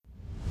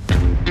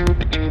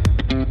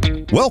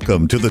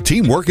Welcome to the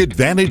Teamwork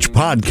Advantage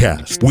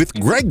podcast with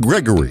Greg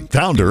Gregory,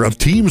 founder of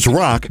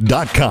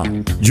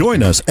TeamsRock.com.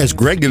 Join us as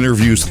Greg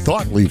interviews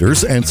thought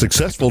leaders and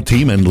successful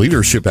team and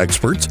leadership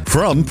experts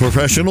from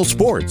professional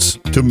sports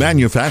to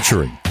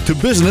manufacturing to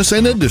business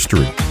and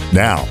industry.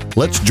 Now,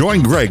 let's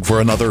join Greg for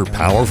another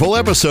powerful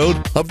episode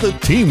of the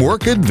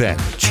Teamwork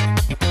Advantage.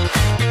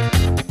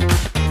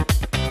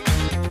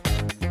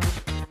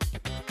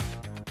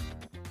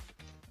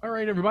 All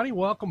right, everybody,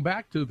 welcome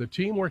back to the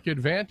Teamwork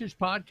Advantage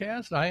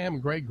podcast. I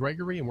am Greg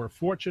Gregory, and we're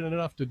fortunate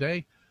enough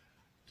today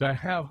to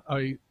have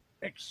an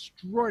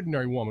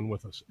extraordinary woman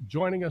with us,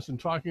 joining us and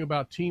talking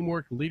about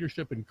teamwork,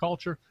 leadership, and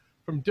culture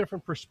from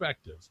different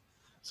perspectives.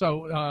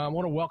 So I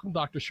want to welcome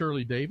Dr.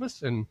 Shirley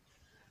Davis. And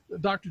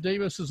Dr.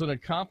 Davis is an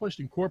accomplished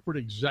and corporate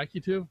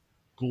executive,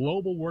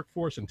 global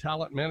workforce and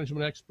talent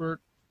management expert,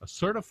 a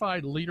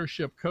certified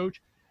leadership coach,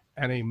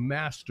 and a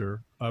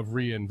master of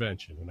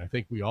reinvention. And I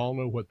think we all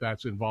know what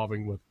that's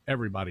involving with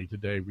everybody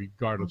today,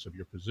 regardless of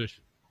your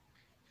position.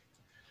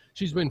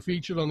 She's been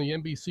featured on the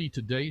NBC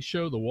Today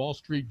Show, the Wall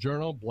Street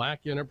Journal,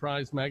 Black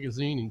Enterprise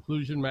Magazine,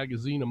 Inclusion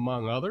Magazine,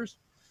 among others.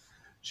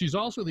 She's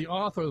also the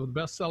author of the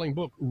best-selling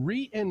book,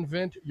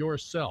 Reinvent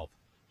Yourself,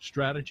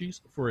 Strategies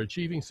for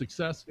Achieving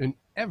Success in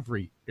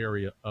Every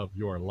Area of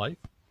Your Life.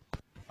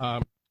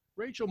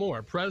 Rachel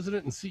Moore,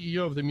 president and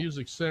CEO of the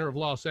Music Center of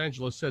Los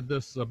Angeles, said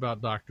this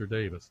about Dr.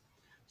 Davis.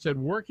 Said,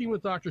 working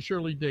with Dr.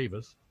 Shirley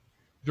Davis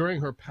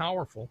during her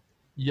powerful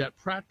yet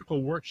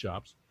practical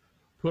workshops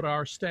put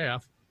our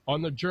staff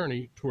on the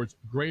journey towards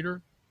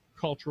greater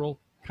cultural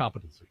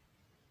competency.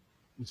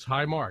 It's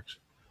high marks.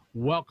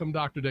 Welcome,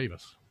 Dr.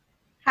 Davis.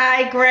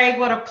 Hi, Greg.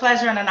 What a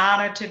pleasure and an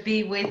honor to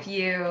be with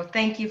you.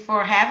 Thank you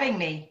for having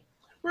me.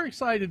 We're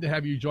excited to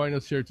have you join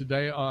us here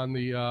today on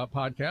the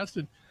podcast.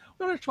 And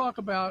we're going to talk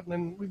about,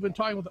 and we've been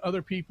talking with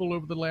other people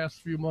over the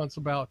last few months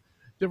about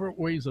different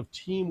ways of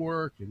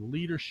teamwork and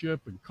leadership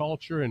and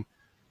culture. And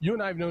you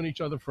and I have known each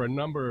other for a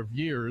number of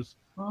years.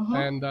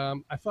 And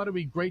I thought it'd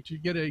be great to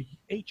get a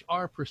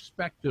HR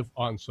perspective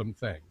on some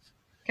things.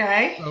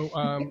 Okay.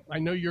 So I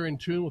know you're in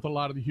tune with a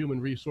lot of the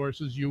human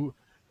resources.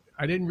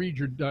 I didn't read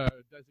your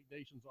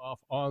designations off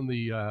on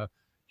the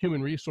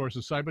human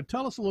resources side, but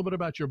tell us a little bit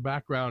about your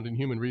background in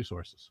human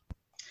resources.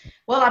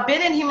 Well, I've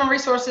been in human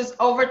resources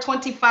over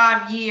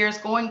 25 years,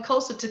 going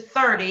closer to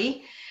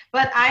 30,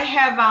 but I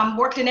have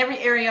worked in every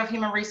area of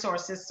human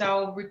resources.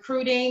 So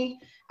recruiting,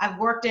 I've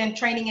worked in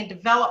training and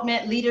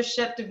development,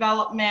 leadership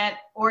development,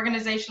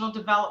 organizational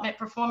development,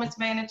 performance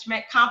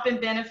management, comp and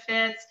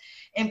benefits,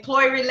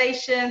 employee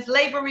relations,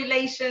 labor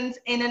relations,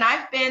 and then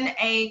I've been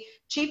a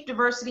Chief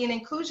Diversity and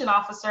Inclusion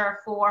Officer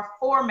for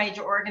 4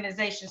 major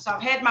organizations. So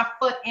I've had my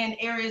foot in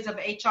areas of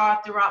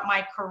HR throughout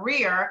my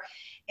career,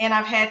 and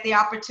I've had the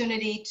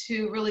opportunity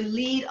to really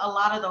lead a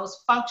lot of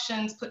those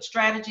functions, put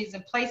strategies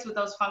in place with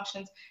those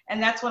functions,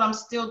 and that's what I'm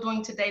still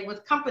doing today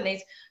with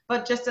companies,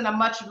 but just in a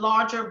much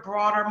larger,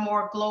 broader,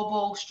 more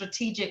global,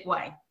 strategic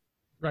way.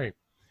 Right.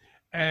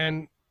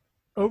 And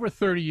over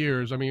 30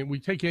 years, I mean, we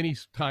take any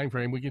time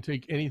frame, we can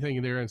take anything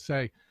in there and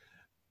say,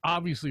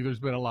 obviously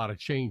there's been a lot of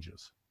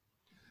changes.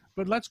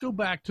 But let's go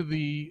back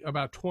to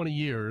about 20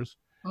 years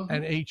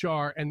and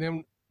HR, and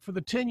then for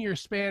the 10-year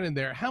span in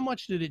there, how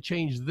much did it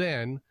change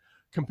then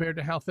compared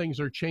to how things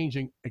are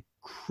changing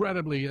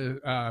incredibly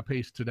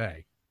pace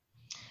today?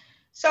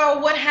 So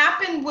what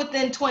happened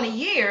within 20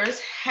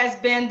 years has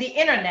been the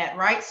internet,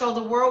 right? So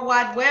the World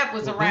Wide Web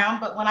was around,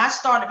 but when I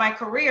started my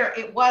career,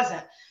 it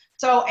wasn't.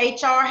 So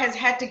HR has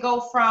had to go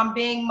from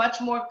being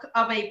much more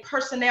of a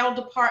personnel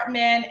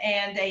department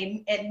and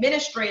a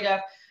administrative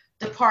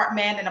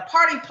department and a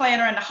party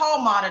planner and the hall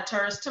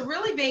monitors to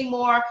really being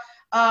more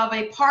of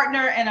a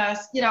partner and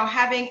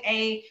having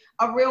a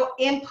real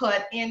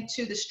input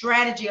into the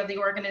strategy of the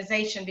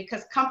organization,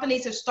 because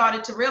companies have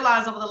started to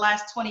realize over the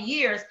last 20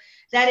 years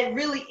that it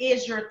really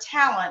is your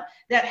talent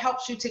that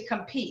helps you to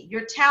compete.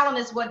 Your talent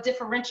is what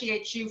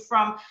differentiates you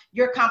from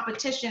your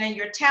competition, and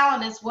your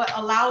talent is what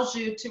allows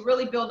you to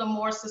really build a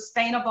more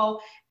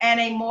sustainable and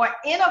a more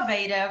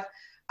innovative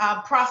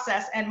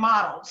process and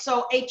model.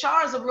 So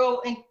HR is a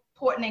real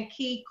important and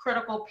key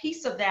critical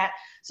piece of that.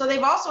 So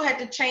they've also had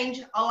to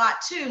change a lot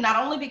too,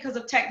 not only because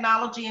of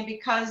technology and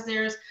because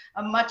there's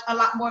a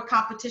lot more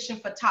competition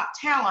for top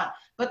talent,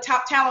 but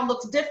top talent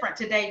looks different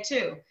today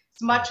too.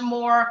 It's much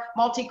more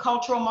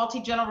multicultural,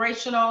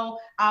 multi-generational.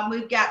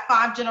 We've got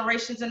 5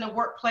 generations in the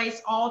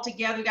workplace all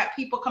together. We've got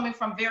people coming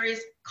from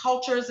various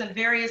cultures and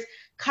various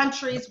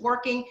countries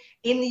working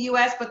in the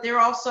US, but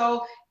they're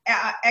also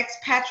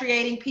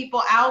expatriating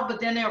people out, but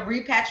then they're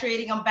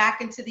repatriating them back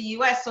into the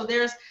US. So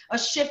there's a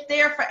shift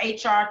there for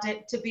HR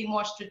to be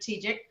more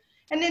strategic.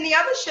 And then the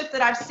other shift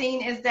that I've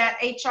seen is that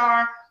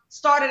HR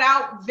started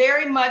out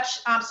very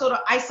much sort of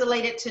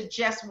isolated to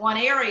just one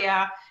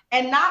area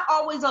and not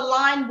always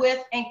aligned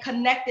with and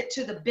connected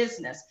to the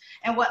business.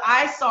 And what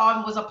I saw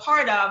and was a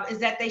part of is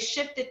that they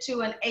shifted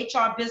to an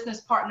HR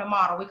business partner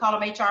model. We call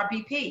them HR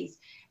BPs.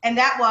 And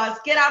that was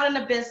get out in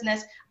the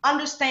business,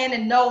 understand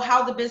and know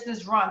how the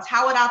business runs,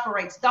 how it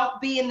operates.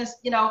 Don't be in this,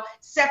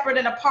 separate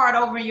and apart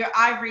over in your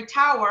ivory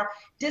tower,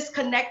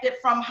 disconnected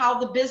from how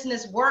the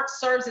business works,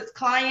 serves its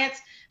clients,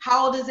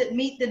 how does it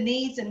meet the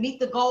needs and meet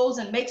the goals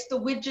and makes the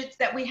widgets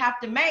that we have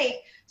to make,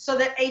 so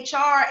that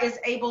HR is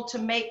able to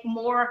make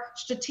more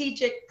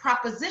strategic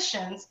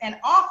propositions and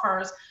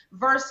offers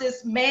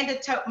versus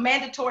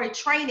mandatory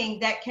training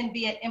that can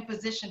be an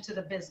imposition to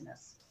the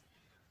business.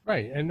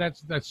 Right, and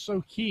that's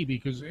so key,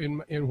 because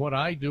in what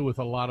I do with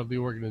a lot of the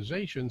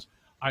organizations,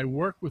 I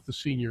work with the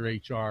senior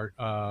HR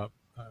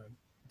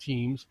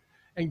teams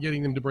and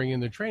getting them to bring in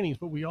their trainings,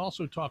 but we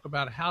also talk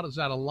about how does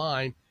that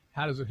align,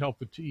 how does it help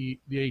the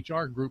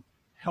HR group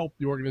help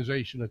the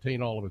organization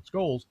attain all of its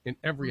goals in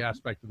every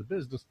aspect of the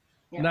business,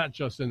 not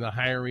just in the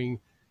hiring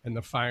and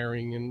the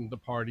firing and the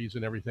parties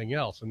and everything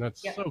else, and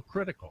that's so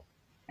critical.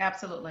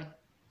 Absolutely.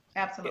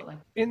 Absolutely.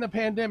 In the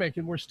pandemic,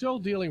 and we're still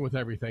dealing with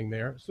everything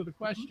there. So the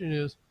question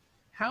is,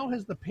 how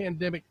has the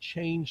pandemic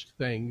changed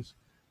things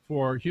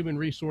for human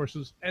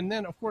resources? And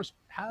then, of course,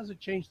 how has it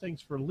changed things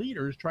for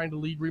leaders trying to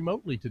lead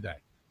remotely today?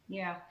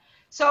 Yeah.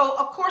 So,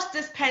 of course,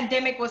 this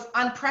pandemic was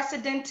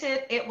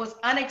unprecedented. It was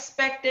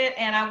unexpected.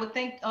 And I would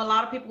think a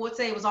lot of people would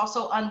say it was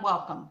also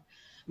unwelcome.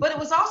 But it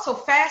was also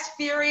fast,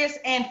 furious,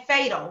 and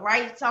fatal,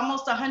 right? It's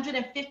almost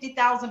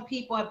 150,000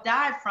 people have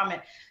died from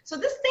it. So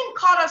this thing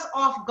caught us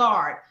off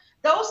guard.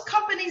 Those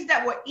companies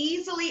that were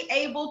easily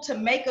able to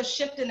make a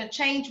shift and a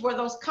change were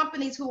those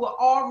companies who were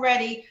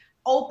already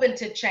open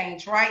to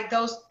change, right?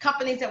 Those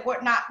companies that were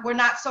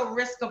not so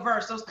risk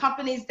averse, those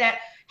companies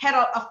that had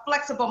a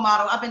flexible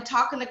model. I've been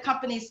talking to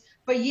companies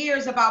for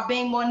years about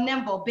being more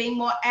nimble, being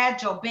more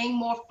agile, being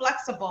more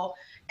flexible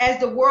as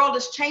the world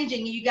is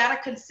changing. You got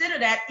to consider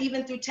that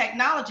even through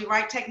technology,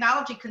 right?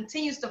 Technology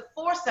continues to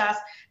force us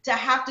to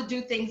have to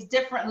do things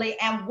differently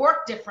and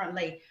work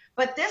differently.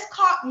 But this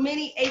caught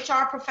many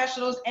HR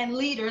professionals and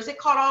leaders, it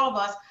caught all of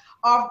us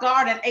off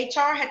guard, and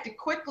HR had to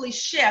quickly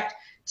shift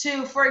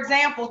to, for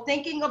example,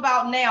 thinking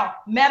about now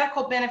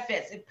medical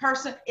benefits.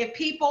 If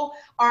people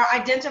are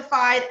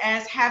identified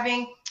as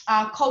having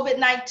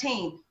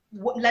COVID-19,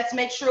 let's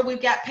make sure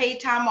we've got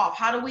paid time off.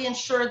 How do we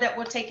ensure that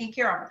we're taking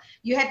care of them?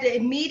 You had to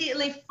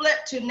immediately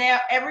flip to now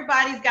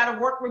everybody's got to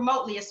work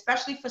remotely,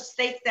 especially for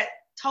states that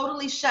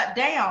totally shut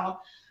down,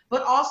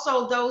 but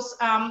also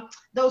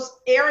those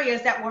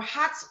areas that were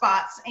hot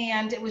spots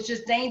and it was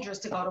just dangerous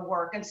to go to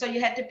work. And so you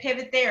had to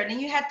pivot there. And then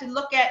you had to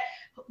look at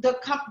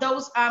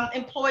those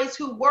employees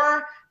who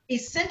were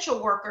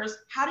essential workers.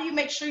 How do you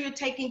make sure you're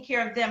taking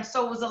care of them?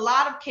 So it was a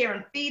lot of care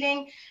and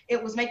feeding.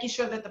 It was making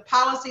sure that the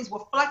policies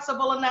were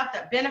flexible enough,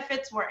 that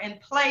benefits were in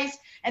place,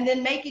 and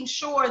then making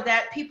sure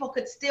that people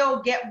could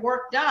still get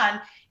work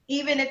done,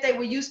 even if they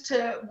were used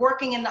to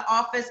working in the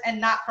office and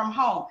not from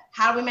home.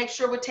 How do we make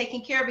sure we're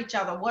taking care of each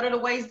other? What are the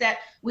ways that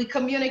we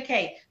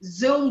communicate?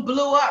 Zoom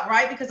blew up,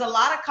 right? Because a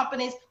lot of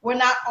companies were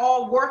not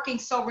all working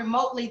so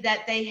remotely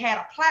that they had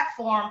a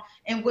platform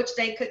in which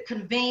they could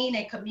convene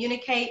and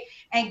communicate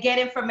and get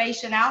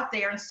information out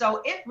there. And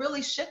so it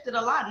really shifted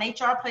a lot, and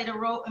HR played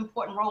a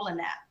important role in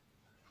that.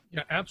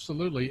 Yeah,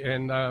 absolutely.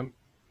 And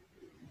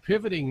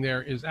pivoting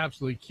there is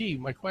absolutely key.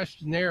 My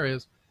question there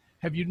is,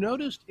 have you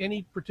noticed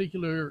any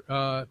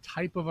particular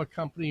type of a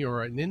company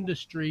or an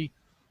industry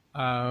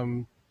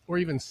or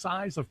even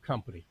size of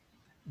company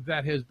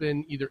that has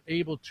been either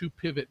able to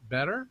pivot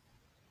better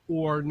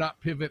or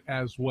not pivot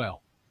as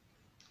well?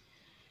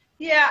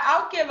 Yeah,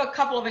 I'll give a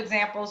couple of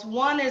examples.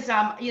 One is,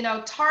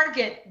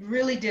 Target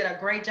really did a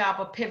great job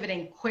of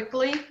pivoting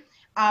quickly.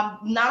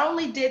 Not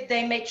only did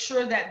they make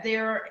sure that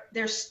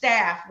their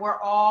staff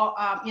were all,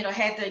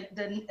 had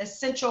the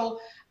essential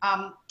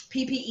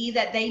PPE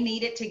that they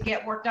needed to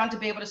get work done to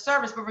be able to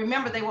service. But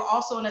remember, they were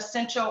also an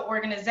essential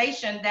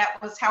organization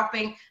that was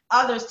helping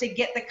others to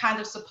get the kind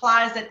of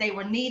supplies that they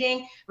were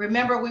needing.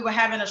 Remember, we were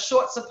having a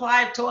short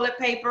supply of toilet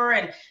paper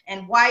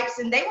and wipes,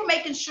 and they were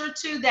making sure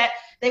too that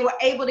they were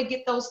able to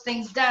get those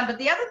things done. But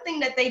the other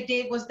thing that they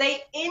did was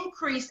they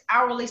increased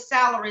hourly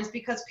salaries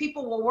because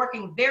people were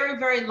working very,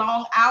 very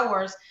long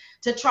hours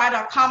to try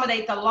to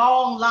accommodate the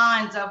long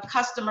lines of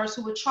customers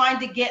who were trying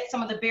to get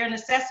some of the bare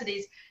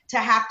necessities to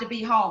have to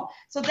be home.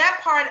 So that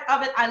part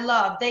of it I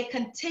love. They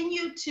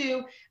continue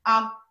to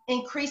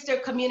increase their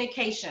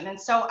communication. And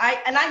so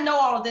I know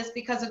all of this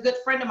because a good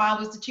friend of mine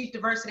was the chief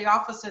diversity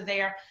officer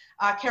there,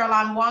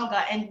 Caroline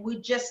Wanga, and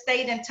we just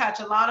stayed in touch.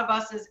 A lot of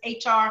us as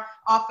HR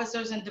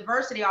officers and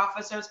diversity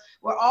officers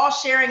were all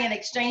sharing and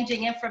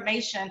exchanging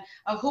information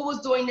of who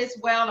was doing this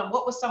well and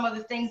what were some of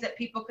the things that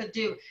people could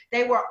do.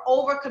 They were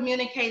over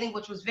communicating,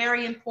 which was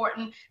very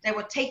important. They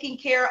were taking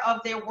care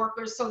of their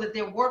workers so that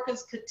their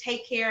workers could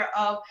take care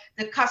of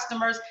the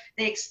customers.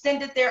 They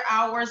extended their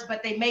hours,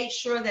 but they made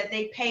sure that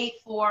they paid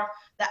for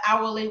the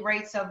hourly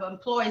rates of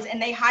employees, and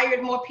they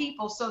hired more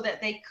people so that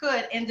they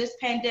could, in this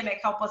pandemic,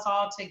 help us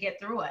all to get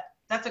through it.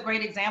 That's a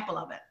great example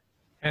of it.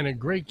 And a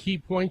great key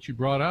point you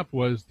brought up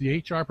was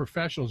the HR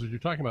professionals, as you're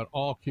talking about,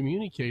 all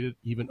communicated,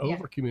 even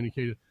over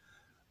communicated.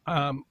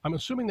 I'm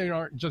assuming they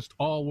aren't just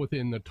all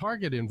within the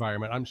Target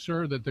environment. I'm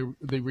sure that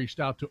they reached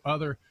out to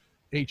other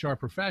HR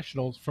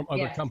professionals from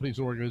other Yes. companies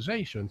and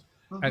organizations.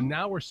 Mhm. And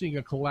now we're seeing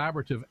a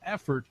collaborative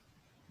effort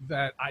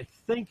that I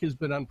think has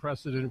been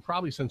unprecedented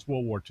probably since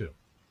World War II.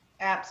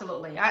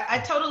 Absolutely. I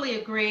totally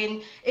agree.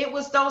 And it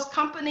was those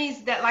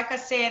companies that, like I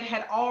said,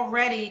 had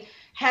already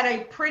had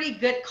a pretty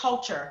good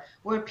culture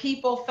where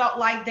people felt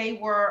like they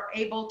were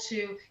able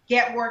to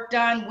get work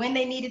done when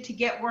they needed to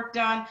get work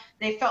done.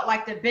 They felt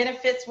like the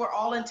benefits were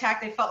all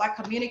intact. They felt like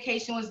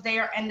communication was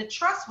there and the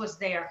trust was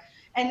there.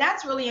 And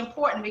that's really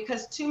important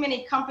because too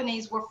many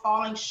companies were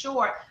falling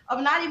short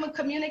of not even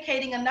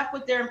communicating enough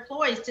with their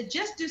employees to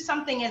just do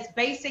something as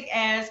basic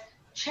as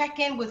check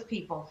in with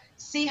people,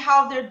 see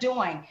how they're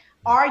doing.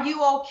 Are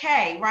you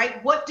okay,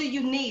 right? What do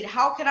you need?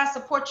 How can I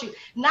support you?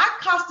 Not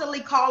constantly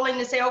calling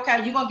to say, okay,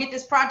 are you going to get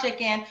this project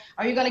in?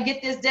 Are you going to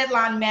get this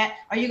deadline met?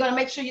 Are you going to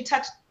make sure you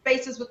touch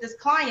bases with this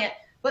client?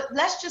 But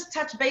let's just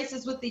touch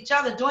bases with each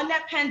other. During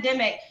that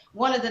pandemic,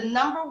 one of the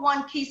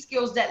 #1 key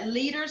skills that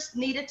leaders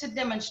needed to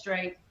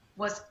demonstrate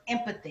was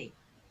empathy.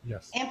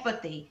 Yes.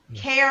 Empathy,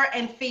 care,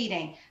 and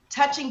feeding,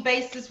 touching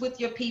bases with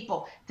your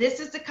people.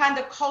 This is the kind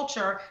of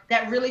culture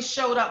that really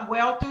showed up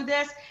well through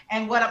this.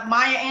 And what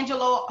Maya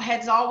Angelou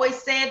has always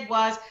said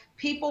was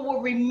people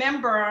will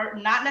remember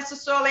not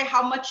necessarily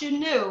how much you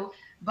knew,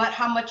 but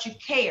how much you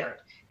cared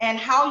and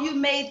how you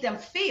made them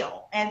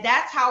feel. And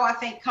that's how I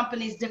think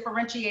companies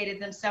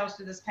differentiated themselves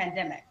through this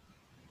pandemic.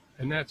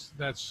 And that's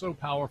so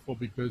powerful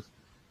because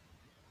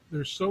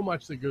there's so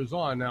much that goes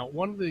on. Now,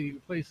 one of the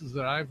places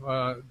that I've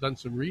done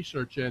some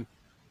research in,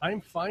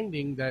 I'm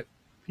finding that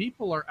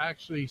people are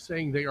actually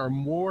saying they are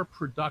more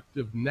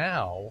productive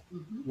now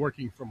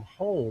working from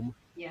home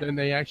than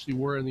they actually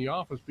were in the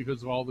office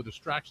because of all the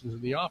distractions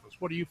in the office.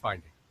 What are you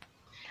finding?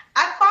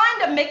 I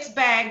find a mixed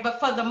bag, but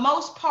for the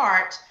most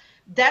part,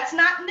 that's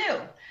not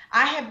new.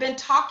 I have been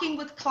talking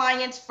with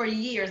clients for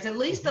years, at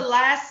least the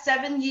last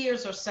 7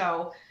 years or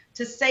so,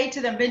 to say to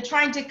them, been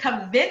trying to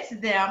convince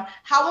them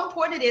how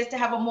important it is to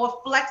have a more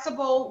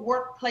flexible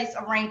workplace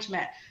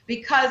arrangement,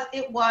 because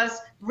it was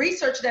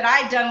research that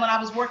I'd done when I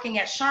was working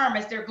at SHRM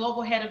as their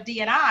global head of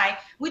D&I.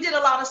 We did a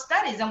lot of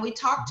studies and we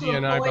talked to D&I,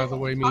 employees, by the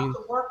way, we talked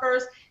to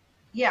workers.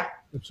 Yeah.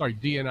 I'm sorry,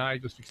 D&I,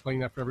 just explain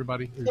that for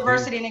everybody.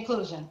 Diversity and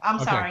inclusion. I'm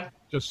sorry.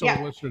 Just so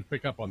the listeners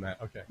pick up on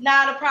that. Okay.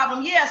 Not a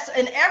problem. Yes,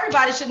 and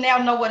everybody should now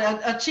know what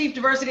a Chief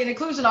Diversity and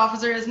Inclusion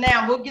Officer is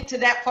now. We'll get to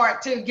that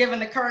part too, given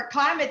the current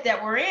climate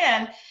that we're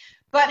in.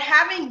 But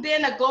having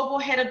been a global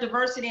head of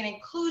diversity and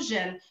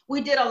inclusion,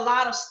 we did a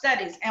lot of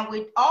studies, and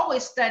we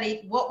always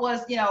studied what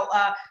was,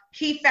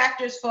 key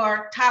factors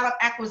for talent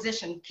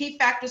acquisition, key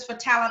factors for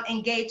talent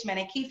engagement,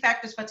 and key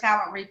factors for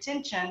talent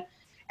retention.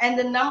 And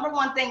the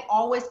 #1 thing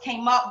always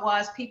came up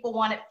was people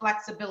wanted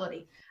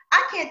flexibility.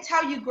 I can't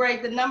tell you,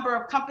 Greg, the number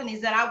of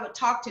companies that I would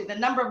talk to, the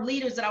number of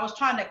leaders that I was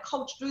trying to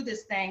coach through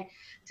this thing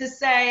to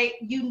say,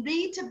 you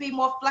need to be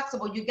more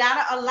flexible. You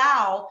got to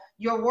allow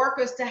your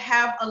workers to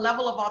have a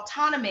level of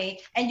autonomy,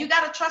 and you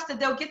got to trust that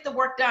they'll get the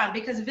work done,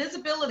 because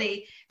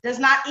visibility does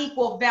not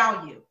equal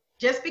value.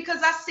 Just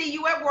because I see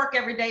you at work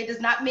every day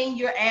does not mean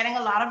you're adding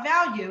a lot of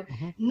value,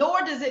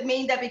 nor does it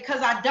mean that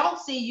because I don't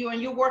see you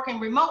and you're working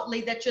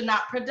remotely that you're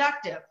not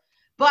productive.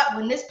 But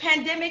when this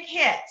pandemic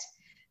hit,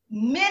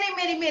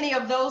 many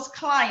of those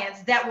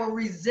clients that were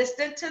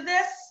resistant to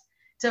this,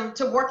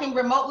 to working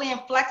remotely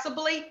and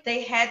flexibly,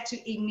 they had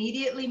to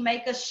immediately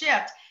make a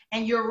shift.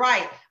 And you're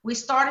right, we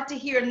started to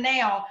hear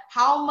now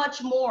how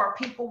much more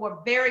people were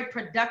very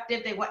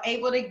productive. They were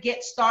able to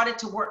get started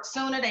to work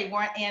sooner. They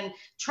weren't in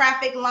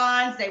traffic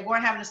lines. They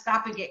weren't having to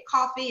stop and get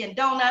coffee and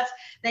donuts.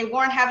 They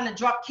weren't having to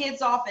drop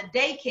kids off at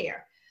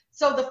daycare.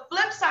 So the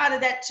flip side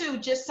of that too,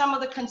 just some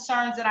of the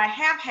concerns that I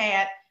have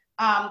had,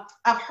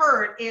 I've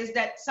heard, is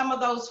that some of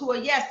those who are,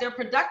 yes, they're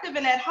productive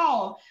and at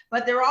home,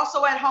 but they're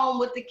also at home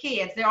with the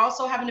kids. They're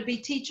also having to be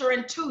teacher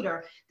and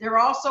tutor. They're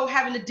also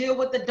having to deal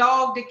with the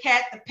dog, the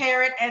cat, the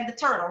parrot, and the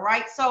turtle,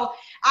 right? So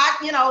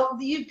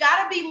you've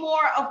got to be more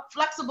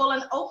flexible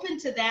and open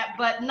to that,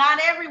 but not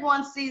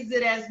everyone sees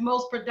it as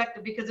most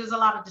productive because there's a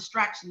lot of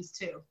distractions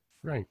too.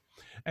 Right.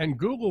 And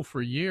Google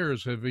for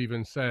years have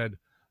even said,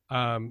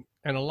 and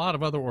a lot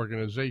of other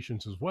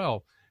organizations as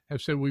well,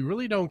 have said, we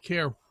really don't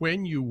care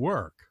when you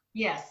work.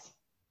 Yes.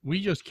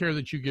 We just care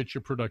that you get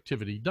your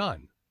productivity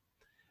done.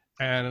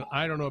 And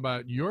I don't know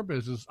about your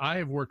business. I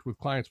have worked with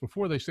clients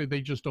before. They say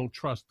they just don't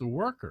trust the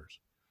workers.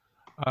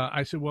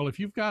 I said, well, if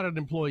you've got an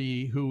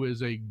employee who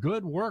is a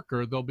good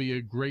worker, they'll be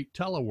a great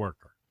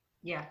teleworker.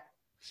 Yeah.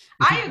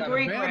 I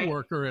agree. If you've got a bad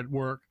worker at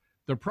work,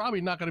 they're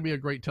probably not going to be a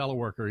great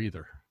teleworker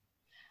either.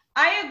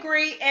 I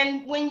agree.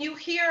 And when you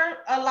hear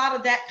a lot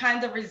of that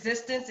kind of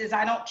resistance is,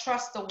 I don't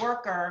trust the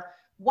worker.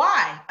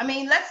 Why? I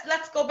mean,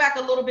 let's go back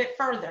a little bit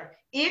further.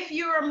 If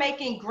you're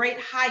making great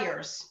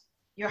hires,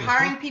 you're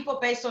hiring people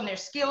based on their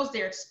skills,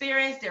 their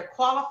experience, they're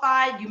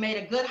qualified, you made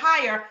a good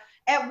hire.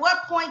 At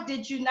what point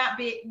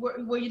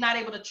were you not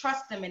able to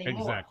trust them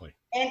anymore? Exactly.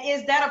 And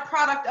is that a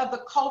product of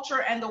the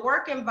culture and the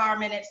work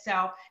environment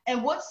itself?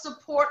 And what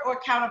support or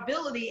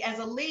accountability as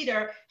a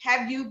leader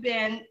have you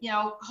been,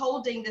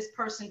 holding this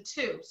person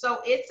to?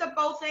 So it's a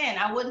both end.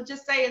 I wouldn't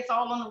just say it's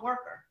all on the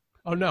worker.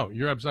 Oh, no,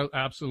 you're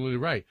absolutely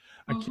right.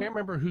 I can't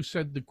remember who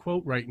said the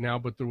quote right now,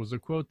 but there was a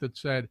quote that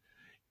said,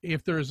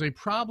 if there is a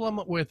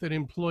problem with an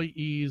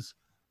employee's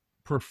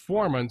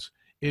performance,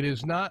 it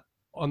is not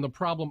on the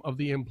problem of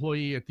the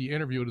employee at the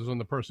interview, it is on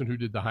the person who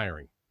did the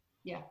hiring.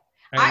 Yeah.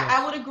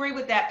 I would agree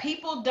with that.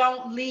 People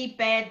don't leave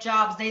bad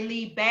jobs. They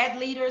leave bad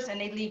leaders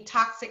and they leave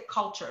toxic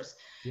cultures.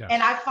 Yes.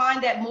 And I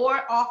find that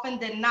more often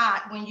than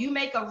not, when you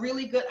make a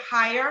really good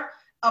hire,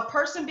 a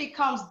person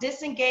becomes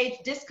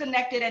disengaged,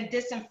 disconnected, and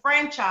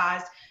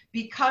disenfranchised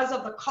because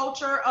of the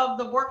culture of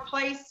the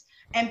workplace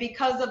and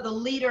because of the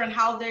leader and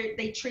how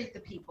they treat the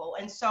people.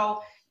 And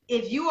so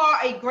if you are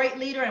a great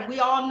leader, and we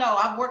all know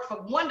I've worked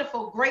for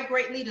wonderful,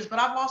 great leaders, but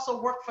I've also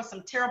worked for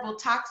some terrible,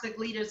 toxic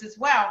leaders as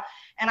well.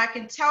 And I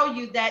can tell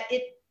you that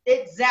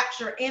it zaps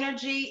your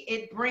energy,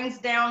 it brings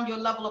down your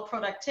level of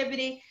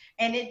productivity,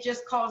 and it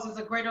just causes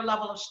a greater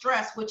level of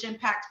stress, which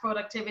impacts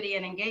productivity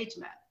and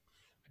engagement.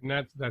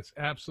 And that's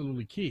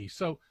absolutely key.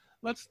 So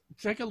let's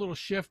take a little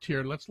shift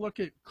here. Let's look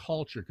at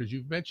culture, because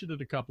you've mentioned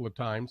it a couple of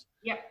times.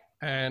 Yep.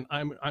 And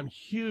I'm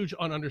huge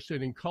on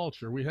understanding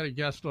culture. We had a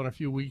guest on a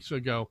few weeks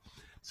ago,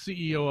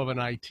 CEO of an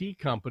IT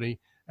company,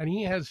 and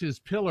he has his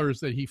pillars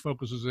that he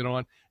focuses in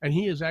on, and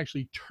he has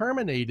actually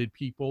terminated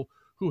people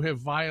who have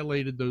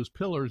violated those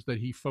pillars that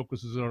he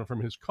focuses on from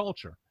his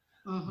culture.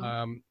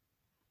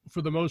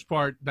 For the most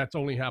part, that's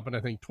only happened, I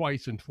think,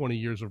 twice in 20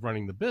 years of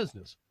running the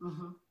business,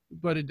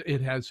 but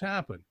it has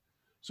happened.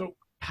 So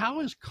how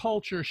is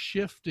culture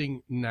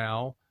shifting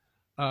now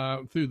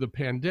through the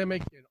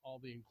pandemic and all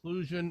the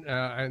inclusion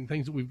and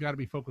things that we've got to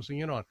be focusing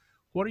in on?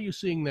 What are you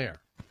seeing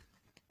there?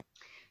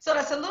 So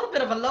that's a little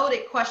bit of a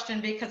loaded question,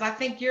 because I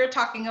think you're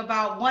talking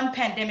about one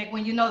pandemic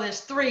when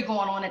there's three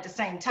going on at the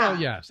same time. Oh,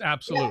 yes,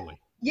 absolutely.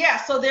 Yeah,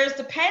 so there's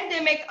the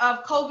pandemic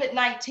of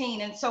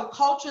COVID-19, and so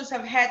cultures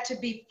have had to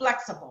be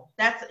flexible.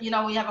 That's, we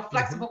have a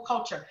flexible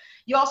culture.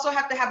 You also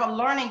have to have a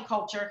learning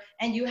culture,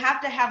 and you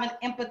have to have an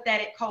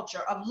empathetic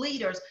culture of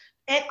leaders,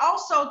 and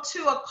also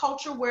to a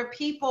culture where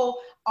people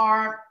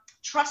are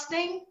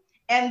trusting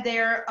and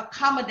they're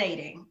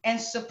accommodating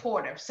and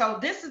supportive. So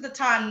this is the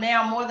time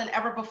now more than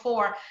ever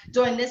before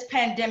during this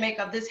pandemic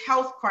of this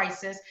health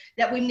crisis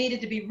that we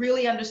needed to be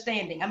really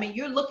understanding. I mean,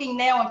 you're looking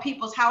now in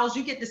people's houses,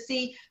 you get to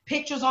see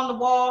pictures on the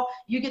wall,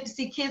 you get to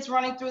see kids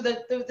running through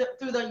the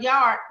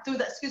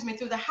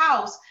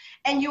house,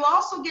 and you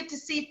also get to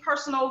see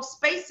personal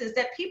spaces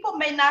that people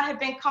may not have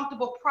been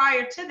comfortable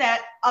prior to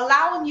that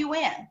allowing you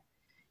in.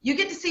 You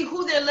get to see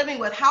who they're living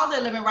with, how they're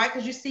living, right?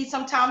 Because you see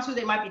sometimes who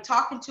they might be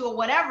talking to or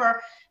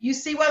whatever. You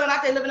see whether or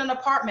not they live in an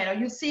apartment, or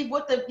you see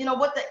what the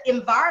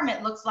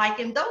environment looks like.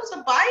 And those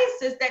are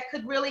biases that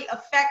could really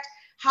affect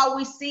how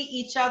we see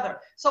each other.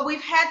 So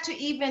we've had to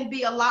even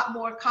be a lot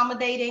more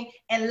accommodating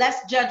and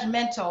less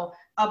judgmental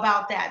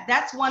about that.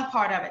 That's one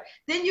part of it.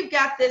 Then you've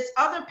got this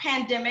other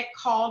pandemic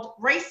called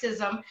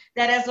racism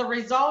that, as a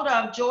result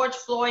of George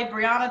Floyd,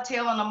 Breonna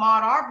Taylor, and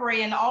Ahmaud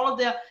Arbery, and all of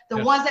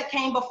the ones that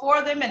came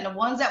before them and the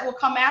ones that will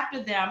come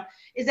after them,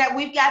 is that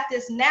we've got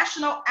this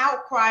national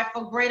outcry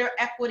for greater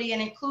equity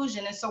and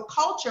inclusion. And so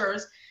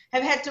cultures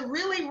have had to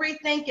really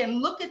rethink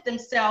and look at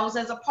themselves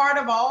as a part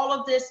of all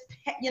of this,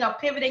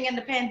 pivoting in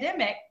the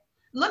pandemic,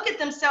 look at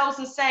themselves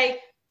and say,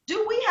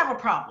 do we have a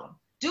problem?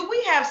 Do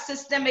we have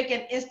systemic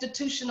and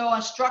institutional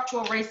and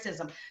structural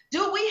racism?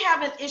 Do we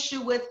have an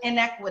issue with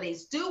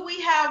inequities? Do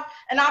we have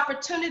an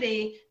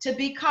opportunity to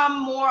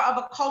become more of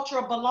a culture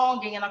of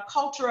belonging and a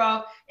culture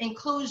of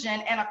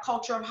inclusion and a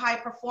culture of high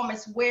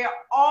performance where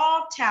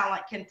all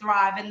talent can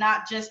thrive and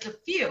not just a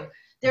few?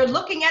 They're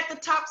looking at the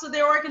tops of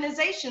their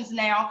organizations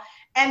now,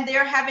 and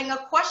they're having a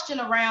question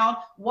around,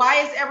 why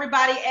is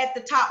everybody at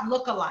the top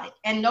look alike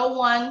and no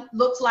one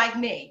looks like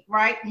me,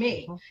 right?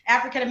 Me,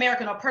 African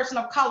American or person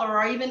of color,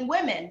 or even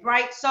women,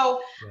 right?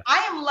 So I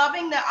am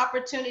loving the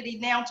opportunity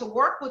now to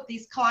work with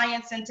these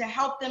clients and to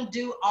help them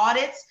do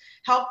audits,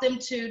 help them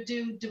to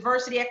do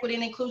diversity, equity,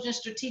 and inclusion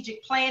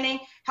strategic planning,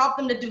 help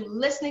them to do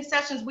listening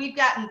sessions. We've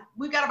got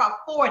about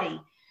 40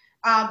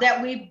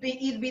 that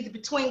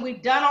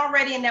we've done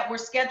already and that we're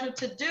scheduled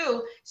to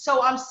do.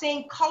 So I'm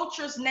seeing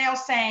cultures now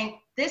saying,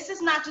 this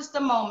is not just a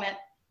moment,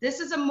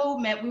 this is a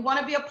movement. We want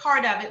to be a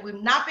part of it.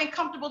 We've not been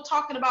comfortable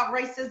talking about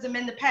racism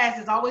in the past.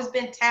 It's always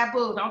been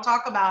taboo, don't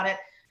talk about it,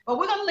 but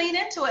we're going to lean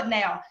into it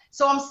now.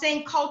 So I'm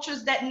seeing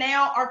cultures that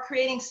now are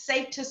creating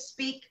safe to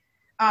speak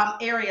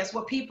areas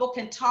where people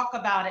can talk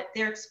about it,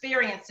 their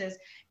experiences,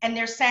 and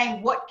they're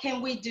saying, what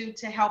can we do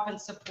to help and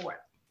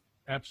support?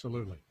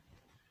 Absolutely.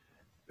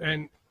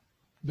 And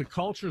the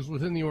cultures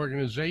within the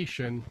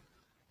organization,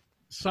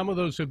 some of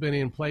those have been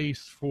in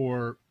place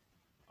for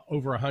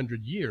over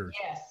 100 years.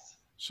 Yes.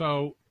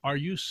 So are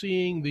you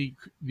seeing the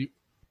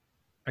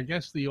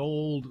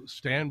old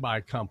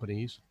standby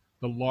companies,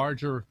 the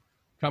larger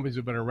companies that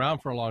have been around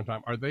for a long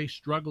time, are they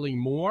struggling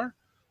more,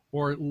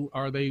 or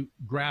are they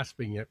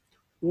grasping it?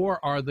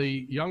 Or are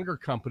the younger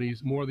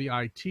companies more the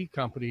IT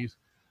companies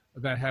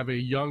that have a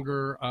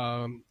younger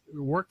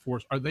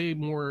workforce? Are they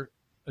more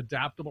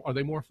adaptable? Are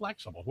they more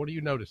flexible? What are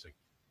you noticing?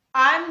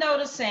 I'm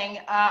noticing,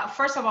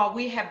 first of all,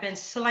 we have been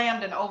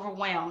slammed and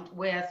overwhelmed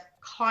with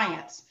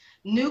clients,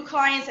 new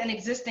clients and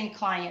existing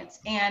clients.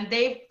 And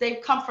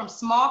they've come from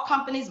small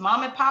companies,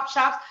 mom and pop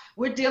shops.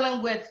 We're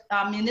dealing with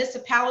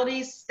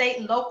municipalities, state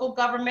and local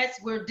governments.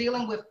 We're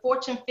dealing with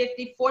Fortune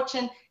 50,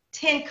 Fortune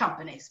 10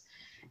 companies.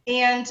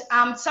 And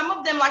some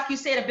of them, like you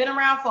said, have been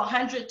around for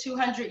 100,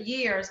 200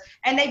 years,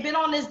 and they've been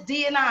on this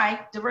D&I,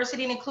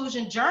 diversity and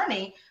inclusion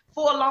journey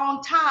for a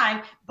long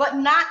time, but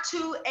not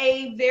to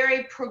a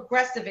very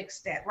progressive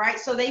extent, right?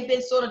 So they've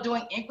been sort of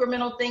doing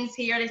incremental things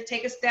here. They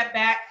take a step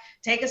back,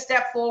 take a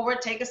step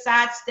forward, take a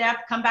side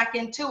step, come back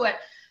into it.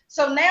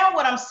 So now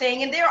what I'm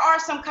saying, and there are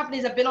some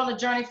companies that have been on the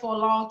journey for a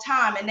long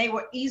time, and they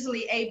were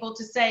easily able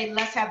to say,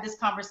 let's have this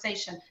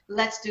conversation,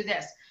 let's do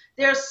this.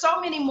 There's so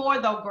many more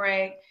though,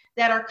 Greg,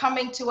 that are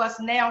coming to us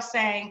now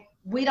saying,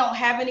 we don't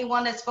have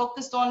anyone that's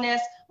focused on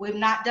this. We've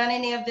not done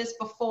any of this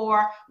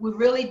before. We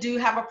really do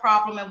have a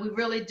problem, and we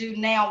really do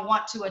now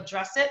want to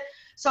address it.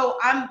 So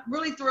I'm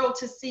really thrilled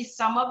to see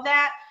some of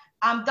that.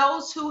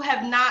 Those who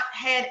have not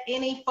had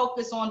any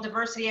focus on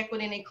diversity,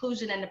 equity, and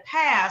inclusion in the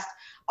past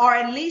are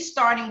at least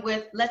starting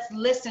with, let's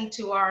listen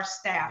to our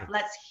staff.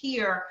 Let's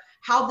hear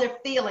how they're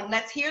feeling.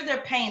 Let's hear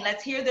their pain.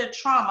 Let's hear their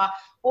trauma,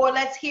 or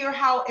let's hear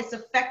how it's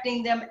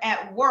affecting them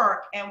at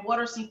work and what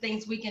are some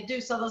things we can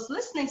do. So those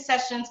listening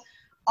sessions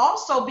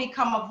also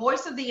become a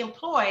voice of the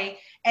employee,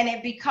 and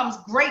it becomes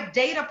great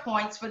data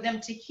points for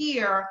them to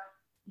hear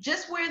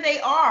just where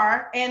they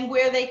are and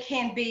where they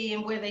can be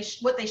and where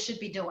what they should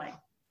be doing.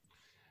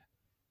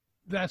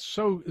 That's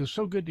so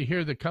good to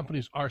hear that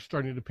companies are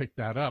starting to pick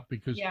that up,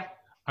 because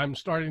I'm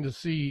starting to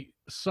see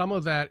some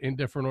of that in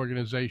different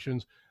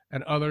organizations,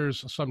 and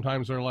others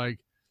sometimes are like,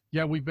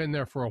 yeah, we've been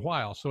there for a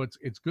while. So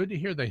it's good to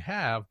hear they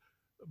have,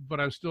 but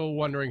I'm still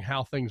wondering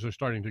how things are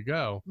starting to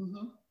go.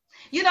 Mm-hmm.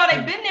 You know,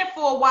 they've been there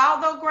for a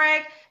while though,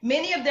 Greg.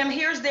 Many of them,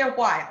 here's their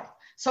while.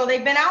 So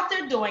they've been out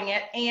there doing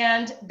it,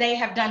 and they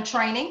have done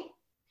training,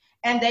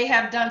 and they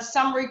have done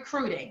some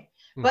recruiting,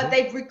 but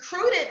they've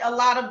recruited a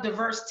lot of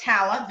diverse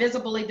talent,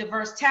 visibly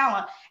diverse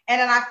talent. And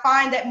then I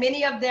find that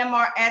many of them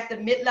are at the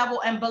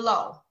mid-level and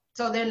below.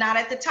 So they're not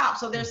at the top.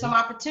 So there's some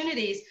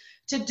opportunities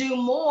to do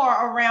more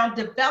around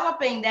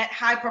developing that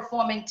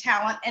high-performing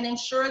talent and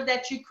ensure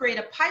that you create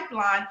a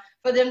pipeline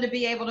for them to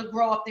be able to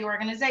grow up the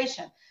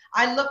organization.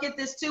 I look at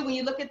this too, when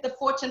you look at the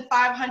Fortune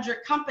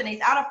 500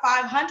 companies, out of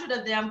 500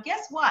 of them,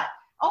 guess what?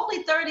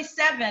 Only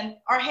 37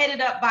 are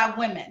headed up by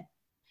women.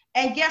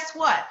 And guess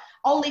what?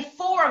 Only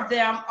 4 of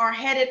them are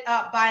headed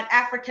up by an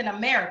African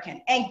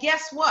American. And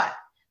guess what?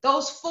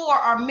 Those 4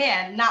 are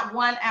men, not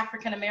one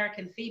African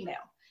American female.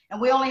 And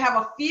we only have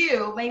a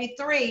few, maybe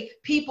 3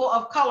 people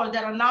of color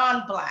that are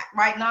non-Black,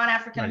 right?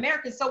 Non-African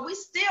American. So we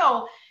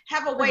still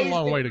have a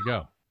long way to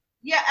go.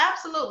 Yeah,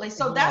 absolutely.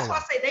 So that's why I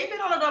say they've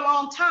been on it a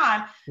long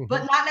time,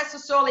 but not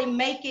necessarily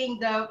making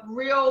the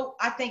real,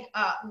 I think,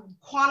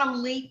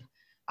 quantum leap,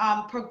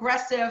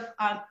 progressive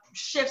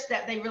shifts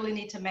that they really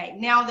need to make.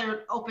 Now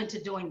they're open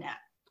to doing that.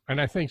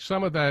 And I think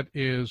some of that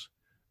is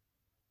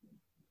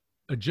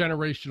a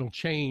generational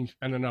change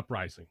and an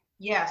uprising.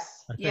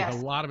 Yes. I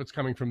think a lot of it's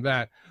coming from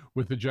that,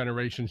 with the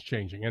generations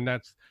changing. And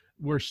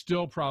we're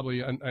still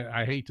probably,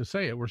 I hate to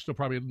say it, we're still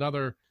probably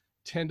another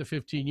 10 to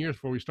 15 years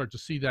before we start to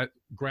see that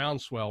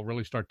groundswell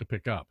really start to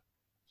pick up.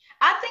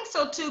 I think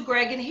so too,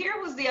 Greg. And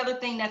here was the other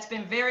thing that's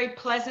been very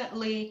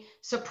pleasantly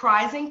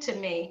surprising to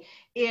me,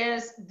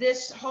 is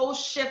this whole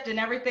shift and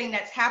everything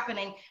that's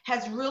happening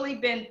has really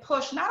been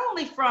pushed, not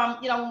only from,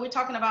 when we're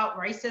talking about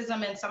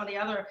racism and some of the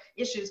other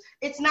issues,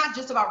 it's not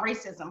just about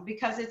racism,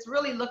 because it's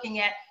really looking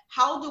at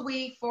how do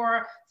we,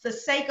 for the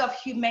sake of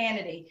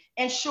humanity,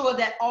 ensure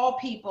that all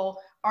people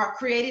are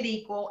created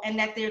equal and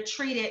that they're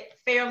treated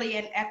fairly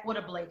and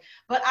equitably.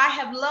 But I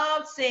have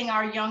loved seeing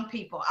our young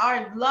people.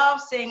 I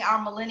love seeing our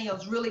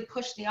millennials really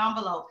push the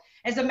envelope.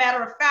 As a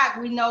matter of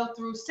fact, we know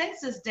through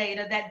census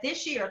data that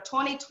this year,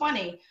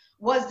 2020,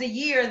 was the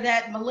year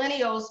that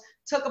millennials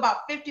took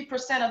about 50%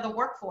 of the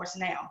workforce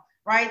now,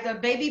 right? The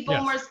baby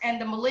boomers and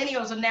the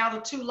millennials are now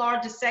the 2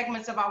 largest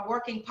segments of our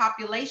working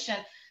population.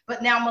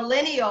 But now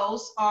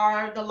millennials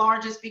are the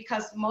largest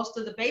because most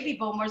of the baby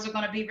boomers are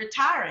going to be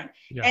retiring.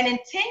 Yeah. And in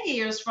 10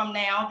 years from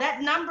now,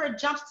 that number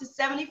jumps to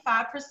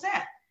 75%.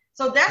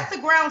 So that's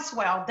the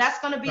groundswell. That's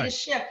going to be the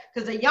shift,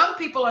 because the young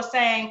people are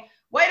saying,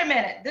 wait a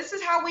minute, this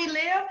is how we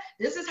live.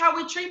 This is how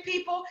we treat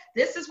people.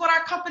 This is what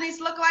our companies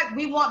look like.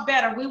 We want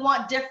better. We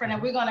want different,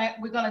 and we're going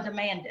to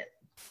demand it.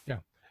 Yeah.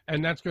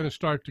 And that's going to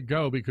start to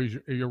go, because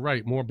you're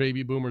right. More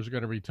baby boomers are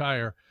going to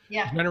retire.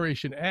 Yeah.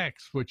 Generation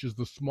X, which is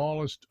the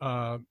smallest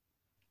population.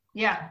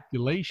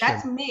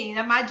 That's me.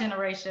 That's my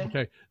generation.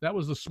 Okay. That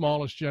was the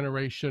smallest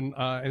generation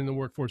in the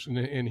workforce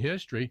in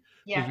history.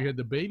 Because we had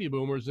the baby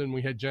boomers, and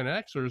we had Gen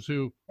Xers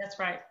who. That's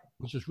right.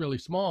 Which is really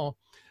small.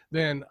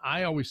 Then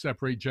I always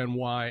separate Gen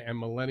Y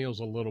and millennials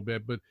a little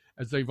bit, but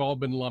as they've all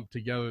been lumped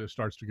together, it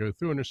starts to go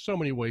through. And there's so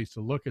many ways to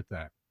look at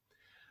that.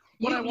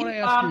 what I want to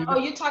ask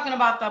you. You're talking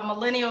about the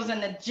millennials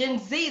and the Gen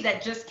Z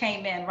that just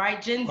came in,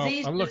 right? Gen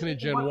Z. I'm looking at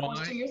Gen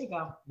Y, 2 years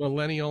ago.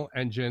 Millennial,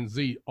 and Gen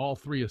Z. All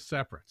three as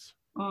separates.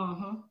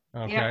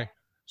 Okay. Yep.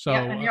 So,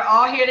 and you're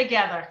all here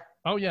together.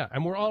 Oh, yeah.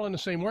 And we're all in the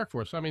same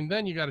workforce. I mean,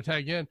 then you got to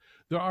tag in.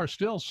 There are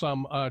still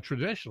some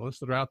traditionalists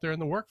that are out there in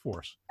the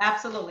workforce.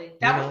 Absolutely.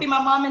 That would be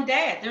my mom and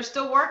dad. They're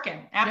still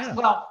working.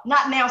 Well,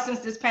 not now since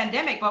this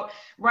pandemic, but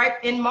right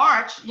in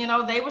March,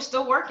 they were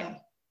still working.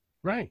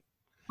 Right.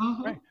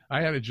 Right.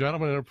 I had a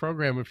gentleman in a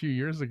program a few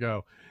years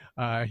ago.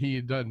 He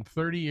had done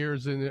 25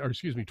 years in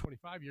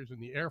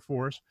the Air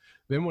Force,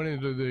 then went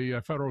into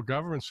the federal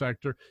government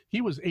sector.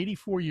 He was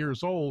 84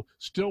 years old,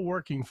 still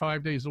working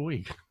 5 days a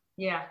week.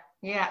 Yeah,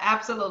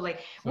 absolutely.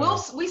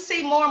 We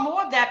see more and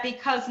more of that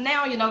because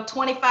now,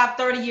 25,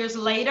 30 years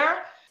later,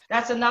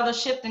 that's another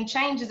shift and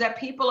change is that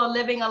people are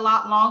living a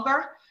lot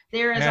longer.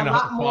 There is a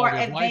lot more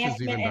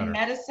advancement in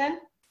medicine.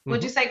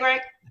 Would you say,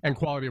 Greg? And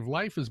quality of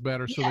life is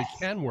better, so they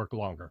can work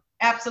longer.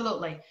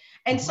 Absolutely.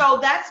 And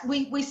so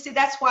we see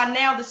that's why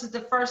now this is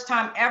the first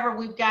time ever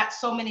we've got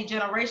so many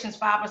generations,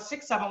 5 or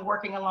 6 of them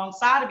working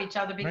alongside of each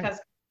other because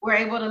we're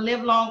able to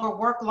live longer,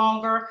 work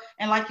longer,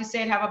 and like you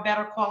said, have a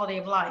better quality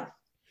of life.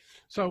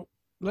 So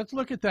let's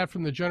look at that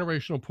from the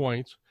generational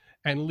points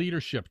and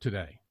leadership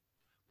today.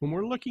 When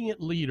we're looking at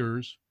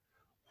leaders,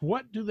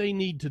 what do they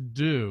need to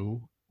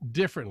do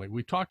differently?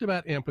 We talked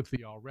about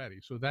empathy already,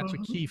 so that's a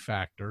key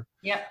factor.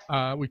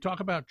 Yep. We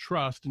talk about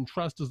trust, and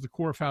trust is the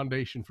core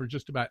foundation for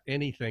just about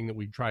anything that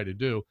we try to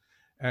do.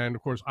 And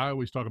of course, I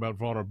always talk about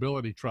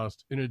vulnerability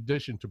trust in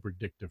addition to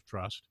predictive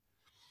trust.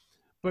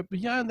 But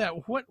beyond that,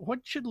 what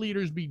should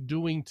leaders be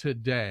doing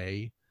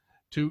today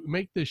to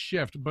make this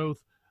shift, both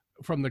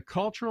from the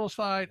cultural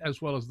side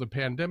as well as the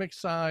pandemic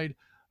side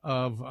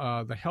of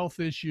the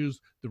health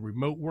issues, the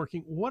remote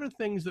working? What are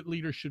things that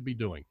leaders should be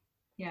doing?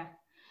 Yeah.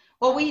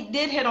 Well, we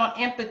did hit on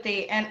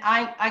empathy, and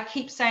I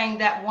keep saying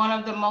that one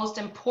of the most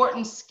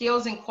important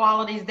skills and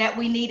qualities that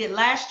we needed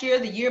last year,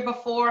 the year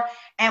before,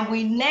 and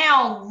we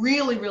now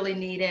really, really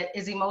need it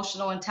is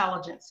emotional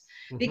intelligence.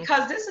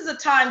 Because this is a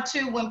time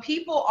too when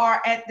people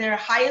are at their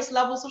highest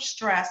levels of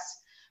stress,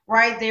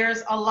 right?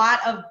 There's a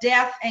lot of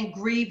death and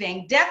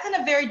grieving. Death in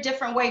a very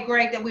different way,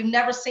 Greg, that we've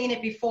never seen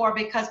it before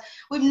because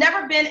we've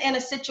never been in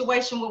a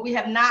situation where we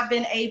have not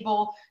been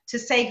able to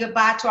say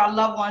goodbye to our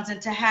loved ones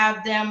and to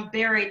have them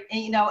buried,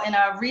 in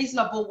a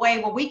reasonable way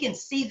where we can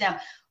see them.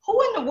 Who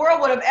in the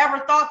world would have ever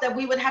thought that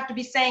we would have to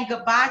be saying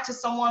goodbye to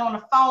someone on the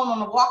phone, on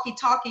a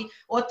walkie-talkie,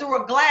 or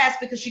through a glass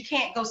because you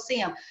can't go see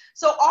them?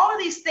 So all of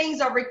these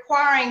things are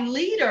requiring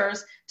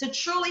leaders to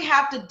truly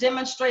have to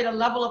demonstrate a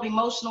level of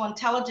emotional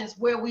intelligence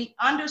where we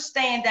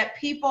understand that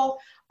people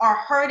are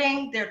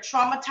hurting, they're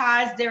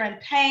traumatized, they're in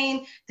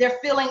pain, they're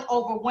feeling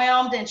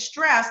overwhelmed and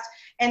stressed.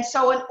 And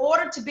so in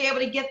order to be able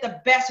to get the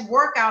best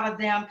work out of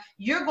them,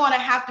 you're going to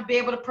have to be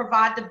able to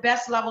provide the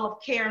best level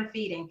of care and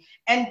feeding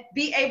and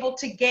be able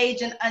to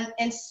gauge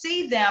and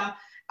see them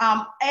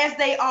as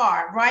they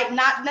are, right?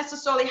 Not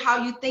necessarily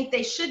how you think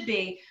they should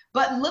be,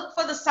 but look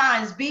for the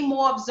signs, be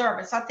more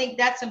observant. So I think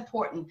that's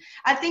important.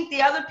 I think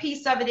the other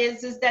piece of it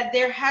is that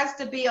there has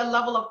to be a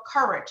level of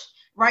courage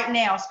right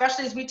now,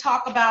 especially as we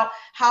talk about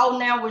how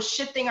now we're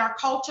shifting our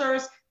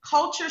cultures.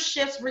 Culture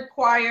shifts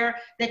require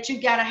that you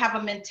got to have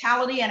a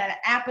mentality and an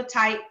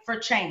appetite for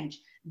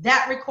change.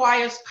 That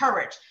requires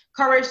courage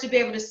to be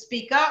able to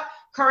speak up,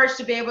 courage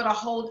to be able to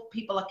hold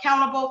people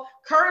accountable,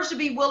 courage to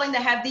be willing to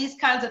have these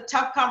kinds of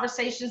tough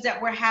conversations that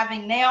we're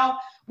having now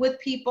with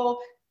people,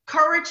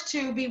 courage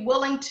to be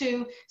willing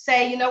to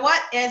say, you know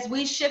what, as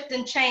we shift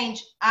and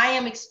change, I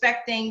am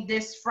expecting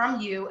this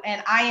from you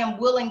and I am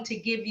willing to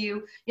give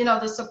you,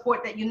 the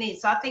support that you need.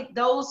 So I think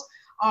those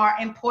are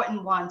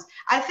important ones.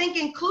 I think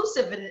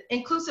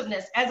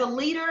inclusiveness. As a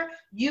leader,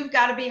 you've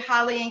got to be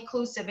highly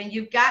inclusive and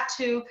you've got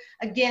to,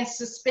 again,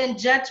 suspend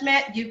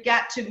judgment. You've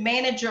got to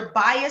manage your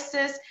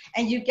biases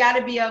and you've got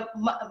to be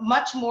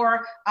much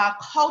more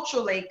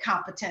culturally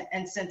competent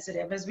and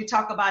sensitive as we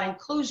talk about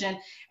inclusion.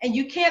 And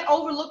you can't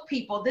overlook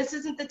people. This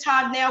isn't the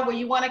time now where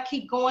you want to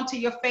keep going to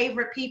your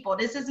favorite people.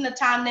 This isn't a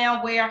time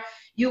now where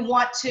you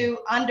want to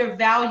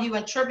undervalue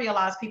and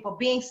trivialize people,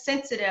 being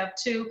sensitive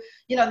to,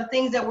 the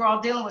things that we're all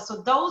dealing with.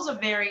 So those are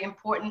very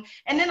important.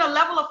 And then a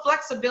level of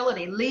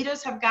flexibility.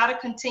 Leaders have got to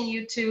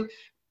continue to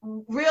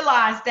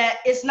realize that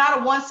it's not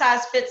a one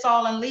size fits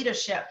all in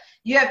leadership.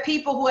 You have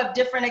people who have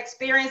different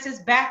experiences,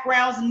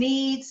 backgrounds,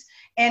 needs,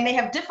 and they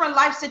have different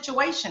life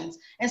situations.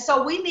 And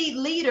so we need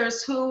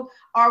leaders who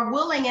are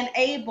willing and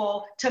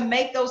able to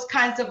make those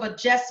kinds of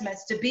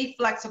adjustments, to be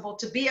flexible,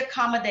 to be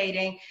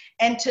accommodating,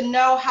 and to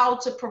know how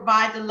to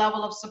provide the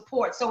level of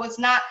support. So it's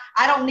not,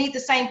 I don't need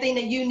the same thing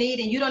that you need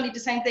and you don't need the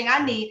same thing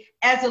I need.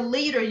 As a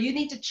leader, you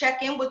need to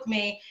check in with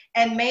me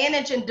and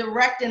manage and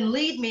direct and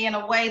lead me in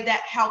a way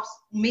that helps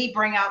me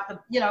bring out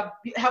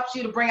helps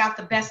you to bring out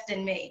the best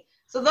in me.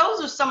 So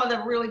those are some of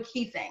the really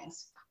key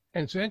things.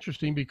 And it's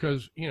interesting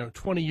because,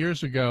 20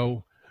 years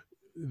ago,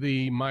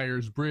 the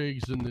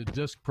Myers-Briggs and the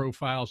DISC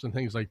profiles and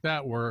things like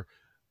that were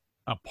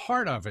a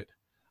part of it.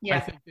 Yeah. I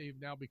think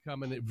they've now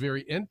become a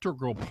very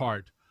integral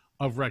part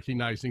of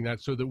recognizing that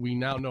so that we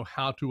now know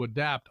how to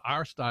adapt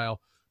our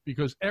style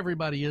because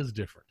everybody is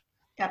different.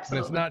 Absolutely.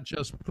 And it's not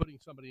just putting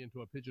somebody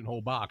into a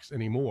pigeonhole box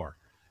anymore.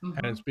 Mm-hmm.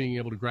 And it's being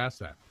able to grasp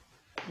that.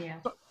 Yeah.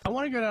 But I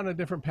want to go down a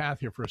different path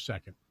here for a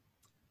second.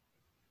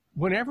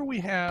 Whenever we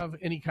have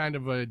any kind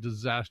of a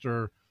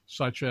disaster,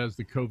 such as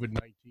the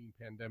COVID-19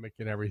 pandemic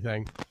and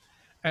everything,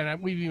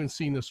 and we've even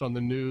seen this on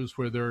the news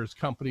where there's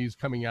companies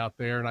coming out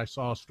there, and I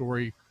saw a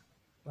story,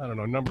 I don't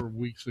know, a number of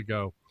weeks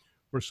ago,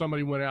 where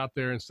somebody went out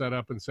there and set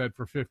up and said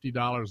for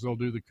 $50 they'll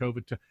do the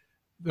COVID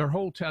their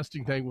whole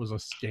testing thing was a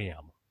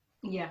scam.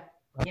 Yeah.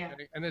 Yeah.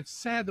 Okay? And it's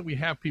sad that we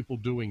have people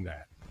doing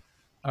that.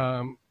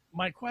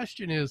 My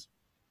question is,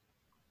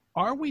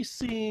 are we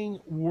seeing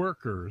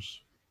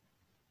workers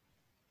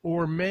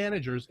or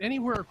managers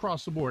anywhere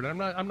across the board?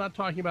 I'm not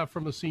talking about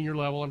from the senior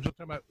level. I'm just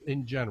talking about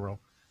in general.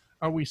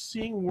 Are we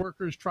seeing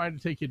workers trying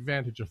to take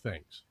advantage of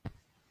things?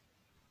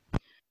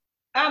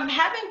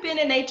 Having been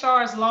in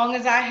HR as long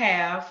as I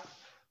have,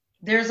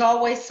 there's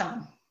always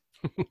some.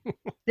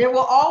 There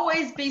will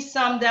always be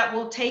some that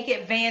will take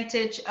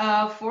advantage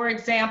of, for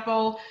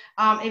example,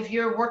 if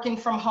you're working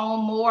from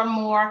home more and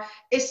more,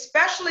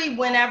 especially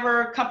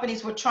whenever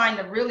companies were trying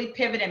to really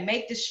pivot and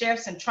make the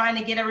shifts and trying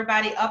to get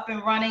everybody up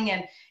and running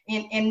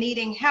and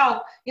needing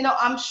help.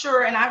 I'm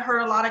sure, and I've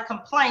heard a lot of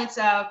complaints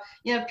of,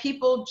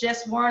 people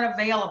just weren't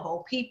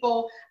available.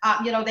 People,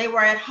 they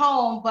were at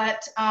home,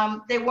 but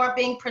they weren't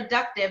being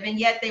productive, and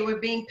yet they were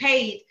being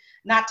paid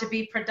not to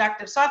be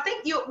productive. So I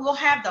think you will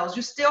have those.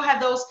 You still have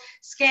those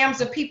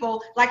scams of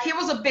people. Like, here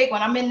was a big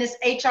one. I'm in this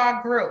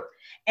HR group.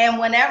 And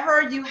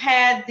whenever you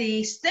had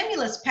the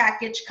stimulus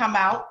package come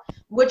out,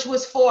 which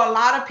was for a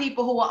lot of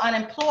people who were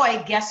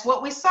unemployed, guess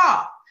what we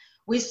saw?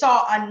 We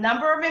saw a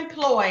number of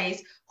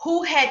employees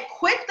who had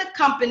quit the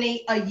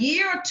company a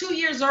year or 2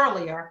 years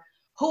earlier,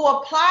 who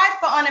applied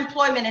for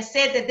unemployment and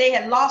said that they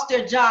had lost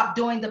their job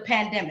during the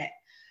pandemic.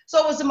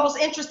 So it was the most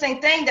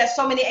interesting thing that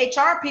so many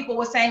HR people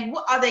were saying,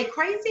 are they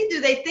crazy? Do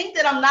they think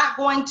that I'm not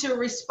going to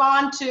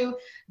respond to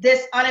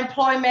this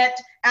unemployment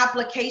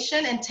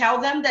application and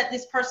tell them that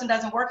this person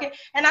doesn't work it?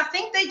 And I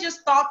think they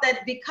just thought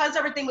that because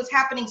everything was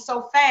happening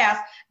so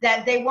fast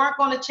that they weren't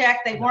going to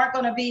check, they weren't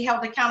going to be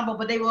held accountable,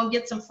 but they were going to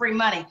get some free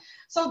money.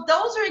 So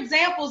those are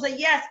examples that,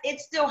 yes,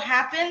 it still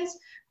happens.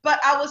 But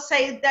I would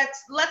say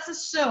let's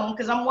assume,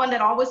 because I'm one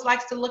that always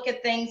likes to look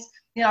at things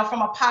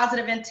from a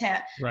positive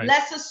intent. Right.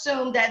 Let's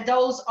assume that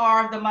those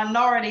are the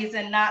minorities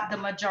and not the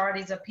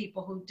majorities of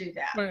people who do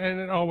that. And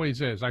it always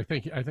is. I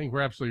think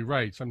we're absolutely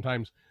right.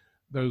 Sometimes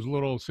those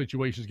little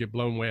situations get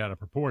blown way out of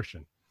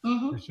proportion.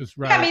 Mm-hmm. It's just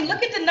right. Yeah,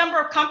 look at the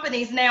number of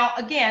companies. Now,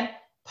 again,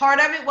 part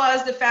of it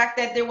was the fact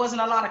that there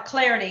wasn't a lot of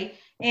clarity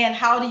in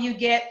how do you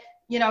get,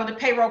 the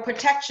payroll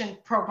protection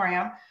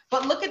program.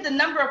 But look at the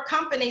number of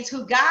companies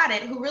who got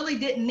it, who really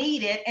didn't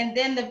need it. And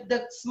then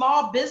the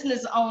small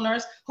business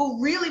owners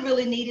who really,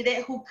 really needed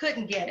it, who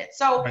couldn't get it.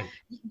 So right.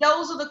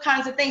 Those are the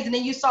kinds of things. And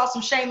then you saw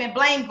some shame and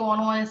blame going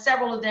on, and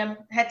several of them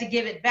had to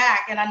give it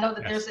back. And I know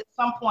that There's at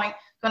some point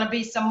going to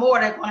be some more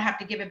that are going to have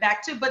to give it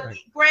back too. But right.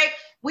 Greg,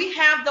 we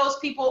have those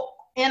people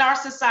in our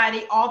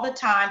society all the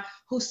time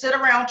who sit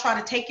around, try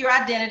to take your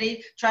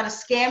identity, try to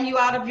scam you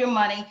out of your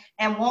money,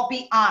 and won't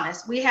be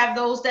honest. We have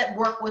those that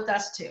work with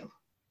us too.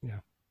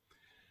 Yeah.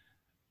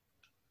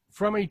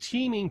 From a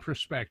teaming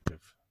perspective,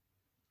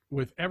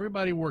 with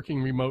everybody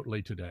working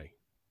remotely today,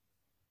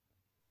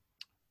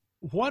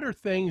 what are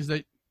things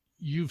that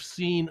you've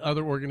seen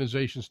other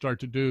organizations start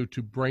to do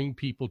to bring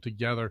people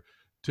together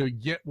to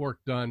get work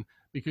done?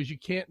 Because you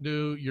can't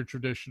do your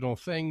traditional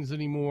things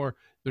anymore.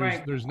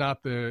 There's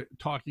not the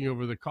talking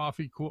over the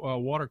coffee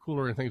water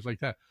cooler and things like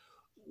that.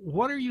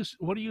 What are you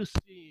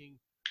seeing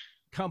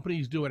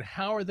companies do, and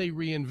how are they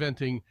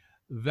reinventing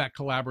that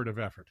collaborative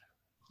effort?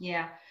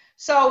 Yeah.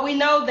 So we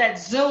know that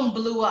Zoom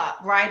blew up,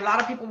 right? A lot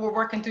of people were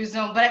working through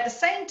Zoom, but at the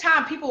same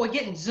time, people were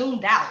getting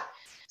zoomed out.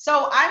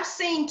 So I've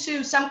seen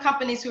too some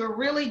companies who are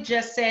really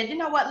just said, you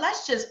know what,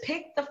 let's just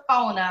pick the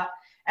phone up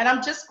and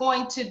I'm just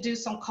going to do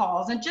some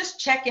calls and just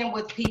check in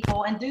with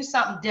people and do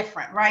something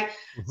different, right?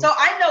 Mm-hmm. So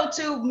I know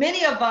too,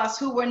 many of us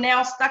who were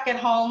now stuck at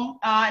home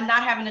and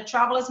not having to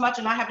travel as much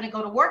and not having to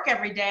go to work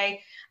every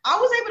day, I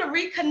was able to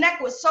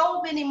reconnect with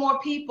so many more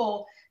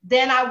people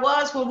than I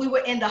was when we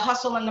were in the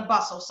hustle and the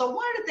bustle. So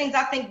one of the things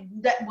I think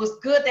that was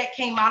good that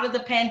came out of the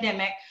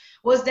pandemic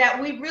was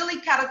that we really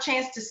got a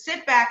chance to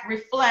sit back,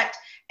 reflect,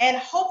 and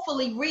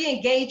hopefully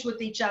re-engage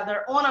with each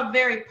other on a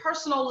very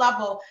personal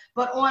level,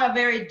 but on a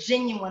very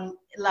genuine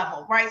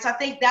level, right? So I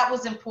think that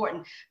was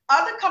important.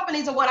 Other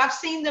companies, and what I've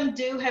seen them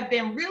do, have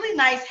been really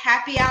nice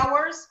happy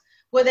hours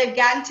where they've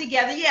gotten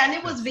together. Yeah, and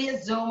it was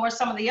via Zoom or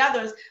some of the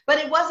others, but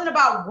it wasn't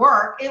about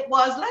work. It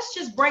was, let's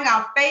just bring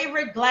our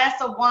favorite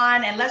glass of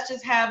wine and let's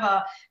just have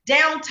a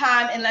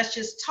downtime and let's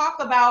just talk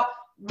about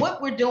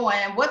what we're doing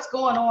and what's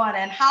going on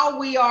and how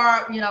we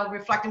are,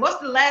 reflecting. What's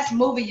the last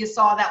movie you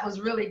saw that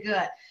was really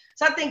good?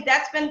 So I think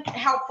that's been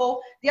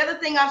helpful. The other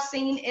thing I've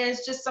seen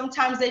is just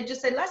sometimes they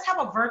just say, let's have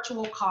a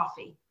virtual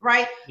coffee,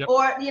 right? Yep.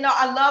 Or,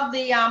 I love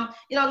the,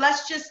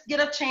 let's just get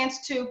a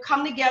chance to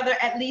come together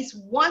at least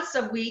once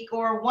a week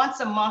or once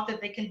a month if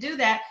they can do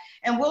that.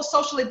 And we'll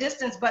socially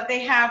distance, but they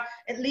have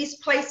at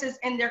least places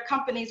in their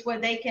companies where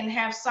they can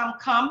have some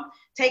come,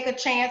 take a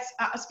chance,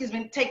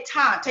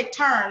 take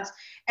turns,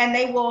 and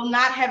they will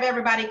not have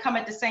everybody come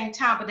at the same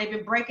time, but they've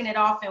been breaking it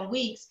off in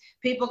weeks.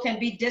 People can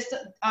be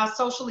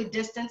socially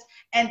distanced,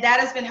 and that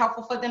has been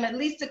helpful for them at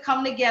least to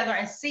come together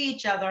and see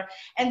each other.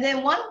 And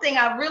then one thing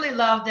I really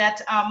love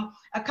that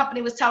a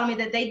company was telling me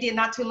that they did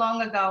not too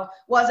long ago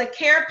was a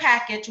care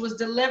package was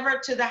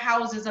delivered to the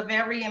houses of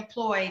every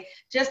employee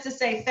just to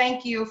say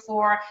thank you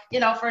for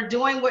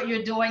doing what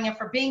you're doing and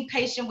for being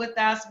patient with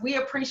us. We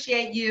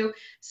appreciate you.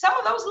 Some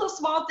of those little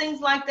small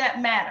things like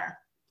that matter.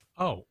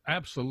 Oh,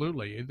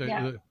 absolutely.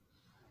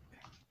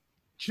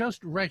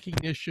 Just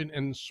recognition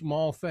and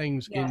small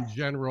things in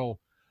general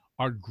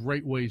are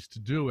great ways to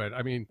do it.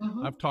 I mean,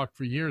 I've talked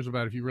for years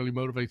about if you really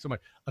motivate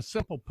somebody, a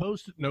simple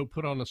Post-it note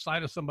put on the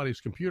side of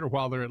somebody's computer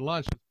while they're at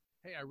lunch.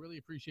 Hey, I really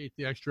appreciate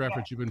the extra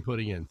effort you've been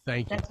putting in.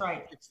 Thank you. That's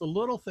right. It's the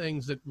little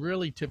things that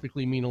really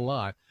typically mean a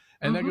lot.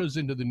 And that goes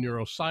into the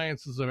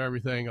neurosciences of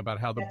everything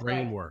about how the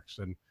brain works.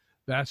 And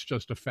that's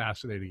just a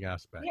fascinating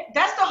aspect. Yeah,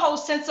 that's the whole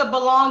sense of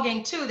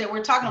belonging too that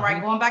we're talking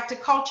about. Going back to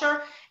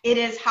culture, it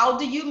is how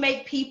do you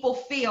make people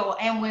feel?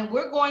 And when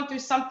we're going through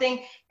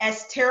something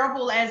as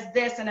terrible as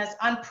this and as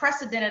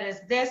unprecedented as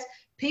this,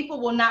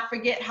 people will not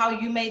forget how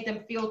you made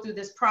them feel through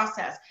this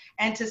process.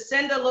 And to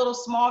send a little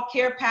small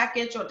care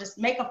package or just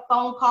make a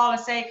phone call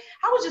and say,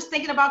 I was just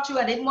thinking about you.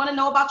 I didn't want to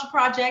know about your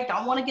project.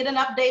 I want to get an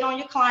update on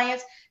your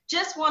clients.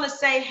 Just want to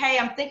say, hey,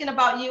 I'm thinking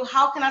about you.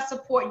 How can I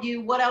support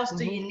you? What else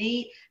do you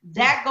need?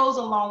 That goes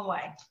a long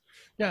way.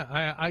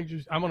 Yeah,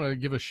 I'm going to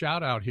give a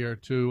shout out here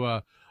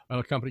to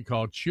a company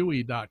called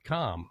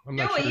Chewy.com.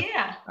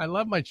 I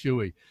love my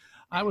Chewy.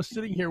 I was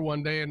sitting here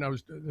one day and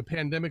the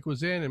pandemic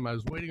was in and I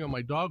was waiting on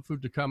my dog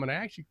food to come. And I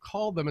actually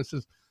called them and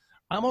says,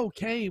 I'm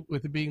okay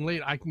with it being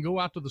late. I can go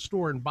out to the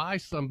store and buy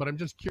some, but I'm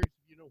just curious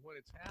if you know when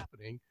it's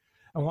happening.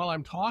 And while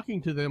I'm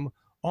talking to them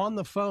on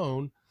the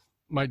phone,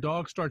 my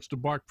dog starts to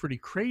bark pretty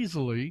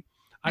crazily.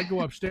 I go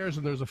upstairs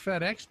and there's a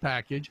FedEx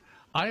package.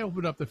 I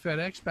opened up the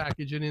FedEx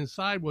package and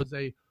inside was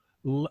a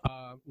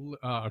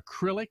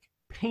acrylic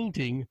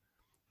painting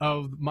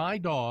of my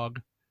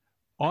dog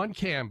on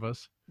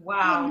canvas.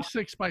 Wow.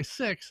 6 by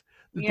 6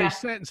 that they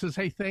sent and says,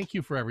 hey, thank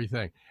you for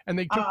everything. And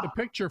they took the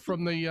picture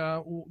from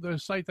the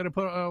site that I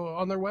put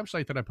on their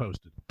website that I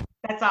posted.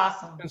 That's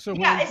awesome. And so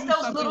it's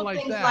those little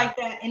things like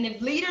that. And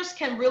if leaders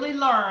can really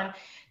learn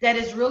that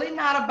it's really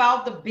not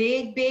about the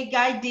big, big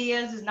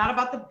ideas, it's not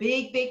about the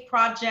big, big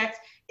projects,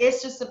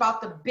 it's just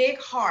about the big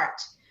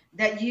heart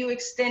that you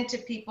extend to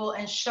people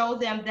and show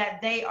them that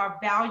they are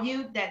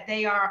valued, that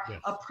they are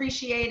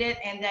appreciated,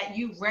 and that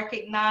you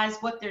recognize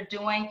what they're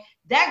doing.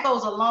 That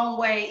goes a long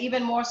way,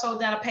 even more so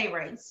than a pay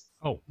raise.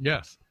 Oh,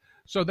 yes.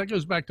 So that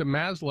goes back to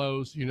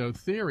Maslow's,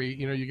 theory.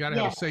 You got to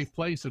have a safe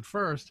place at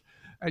first,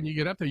 and you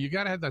get up there, you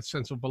got to have that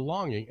sense of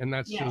belonging, and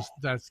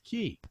that's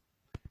key.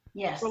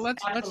 Yes. So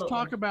let's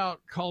talk about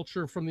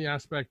culture from the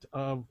aspect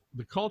of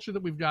the culture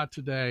that we've got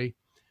today,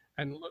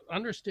 and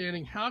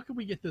understanding how can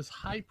we get this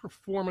high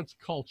performance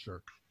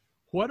culture.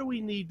 What do we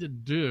need to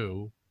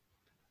do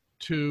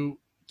to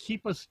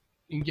keep us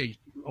engaged?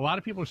 A lot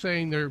of people are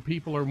saying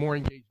people are more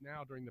engaged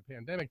now during the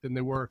pandemic than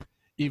they were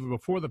even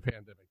before the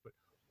pandemic. But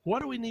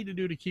what do we need to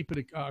do to keep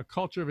it a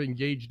culture of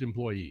engaged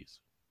employees?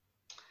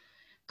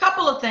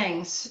 Couple of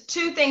things.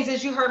 Two things,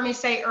 as you heard me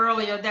say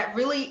earlier, that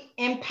really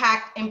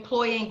impact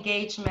employee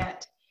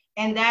engagement.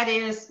 And that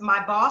is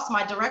my boss,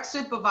 my direct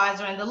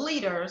supervisor, and the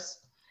leaders,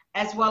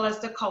 as well as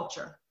the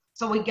culture.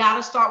 So we got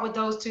to start with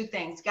those two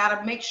things. Got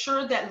to make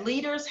sure that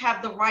leaders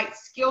have the right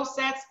skill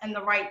sets and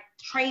the right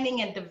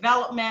training and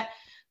development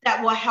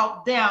that will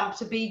help them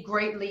to be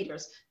great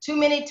leaders. Too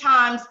many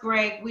times,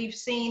 Greg, we've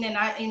seen, and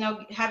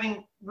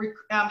having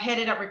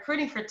headed up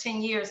recruiting for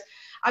 10 years,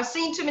 I've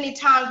seen too many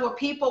times where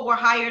people were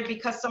hired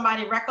because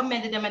somebody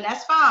recommended them, and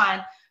that's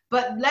fine,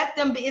 but let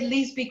them at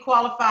least be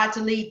qualified to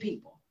lead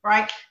people,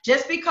 right?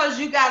 Just because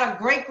you got a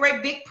great,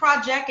 great big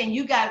project and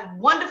you got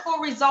wonderful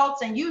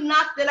results and you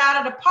knocked it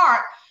out of the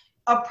park,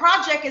 a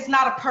project is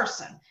not a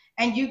person.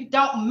 And you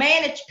don't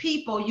manage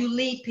people, you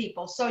lead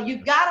people. So you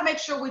got to make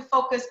sure we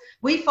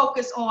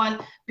focus on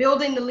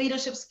building the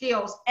leadership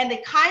skills. And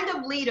the kind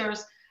of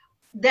leaders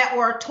that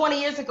were 20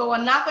 years ago are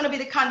not going to be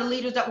the kind of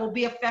leaders that will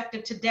be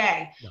effective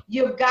today. No.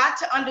 You've got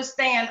to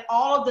understand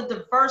all of the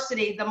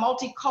diversity, the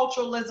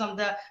multiculturalism,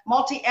 the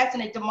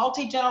multi-ethnic, the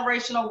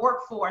multi-generational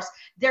workforce.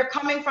 They're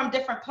coming from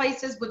different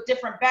places with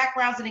different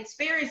backgrounds and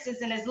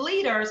experiences. And as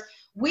leaders,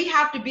 we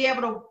have to be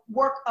able to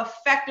work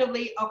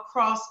effectively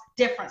across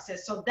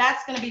differences. So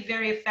that's going to be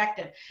very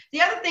effective.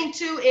 The other thing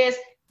too is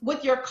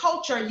with your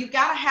culture, you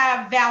got to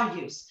have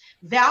values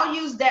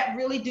that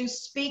really do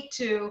speak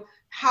to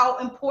how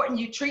important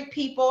you treat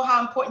people,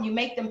 how important you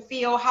make them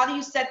feel, how do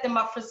you set them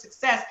up for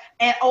success?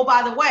 And oh,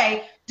 by the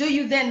way, do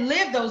you then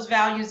live those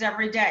values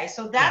every day?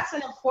 So that's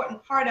an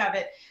important part of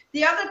it.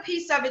 The other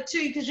piece of it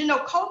too, because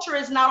culture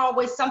is not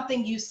always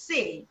something you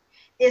see,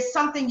 it's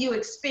something you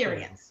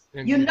experience.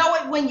 You know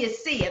it when you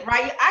see it,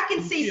 right? I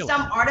can see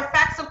some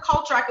artifacts of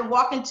culture. I can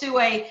walk into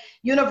a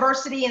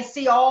university and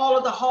see all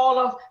of the Hall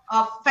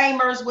of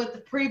Famers with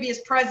the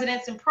previous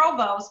presidents and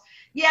provosts.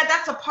 Yeah,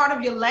 that's a part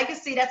of your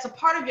legacy. That's a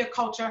part of your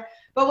culture.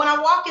 But when I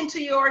walk into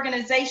your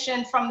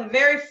organization from the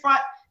very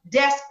front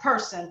desk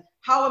person,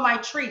 how am I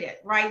treated,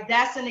 right?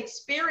 That's an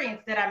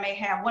experience that I may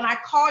have. When I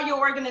call your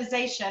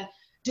organization,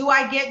 do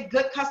I get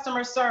good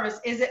customer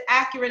service? Is it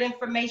accurate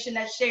information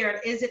that's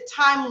shared? Is it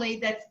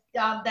timely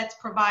that's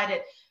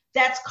provided?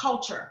 That's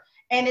culture.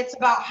 And it's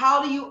about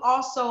how do you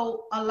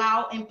also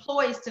allow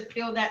employees to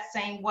feel that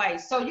same way.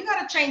 So you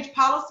got to change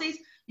policies.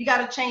 You got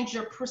to change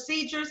your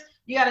procedures.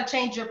 You got to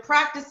change your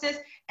practices.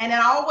 And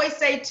then I always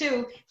say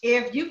too,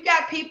 if you've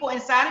got people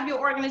inside of your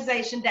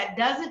organization that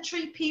doesn't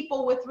treat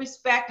people with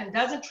respect and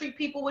doesn't treat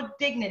people with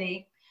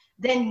dignity,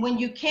 then when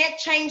you can't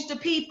change the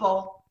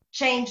people,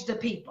 change the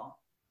people.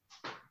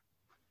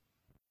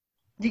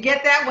 You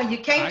get that? When you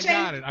can't change,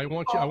 I got it. I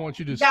want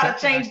you to gotta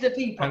change the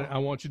people. And I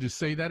want you to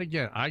say that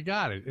again. I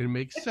got it. It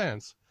makes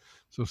sense.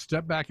 So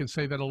step back and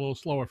say that a little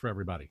slower for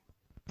everybody.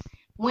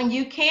 When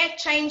you can't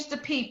change the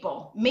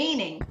people,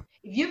 meaning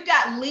if you've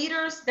got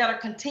leaders that are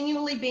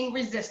continually being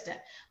resistant,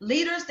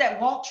 leaders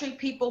that won't treat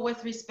people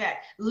with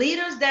respect,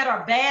 leaders that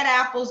are bad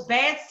apples,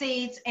 bad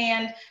seeds,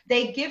 and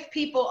they give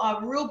people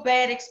a real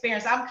bad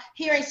experience. I'm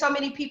hearing so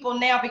many people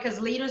now because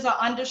leaders are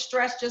under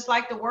stress just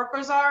like the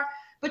workers are.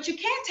 But you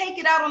can't take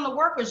it out on the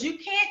workers. You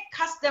can't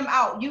cuss them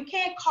out. You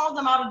can't call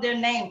them out of their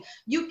name.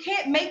 You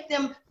can't make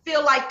them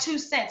feel like 2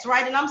 cents,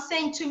 right? And I'm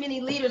seeing too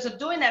many leaders are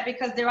doing that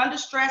because they're under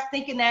stress,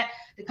 thinking that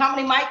the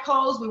company might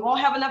close, we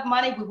won't have enough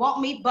money, we won't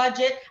meet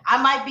budget, I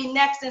might be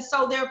next. And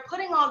so they're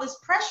putting all this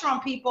pressure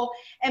on people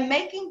and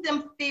making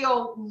them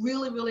feel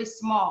really, really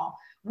small.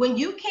 When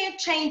you can't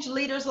change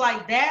leaders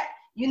like that,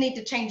 you need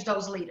to change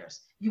those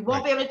leaders. You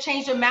won't be able to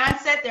change their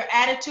mindset, their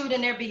attitude,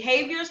 and their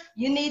behaviors.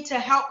 You need to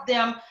help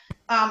them,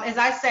 as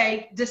I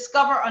say,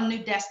 discover a new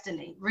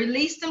destiny.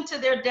 Release them to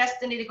their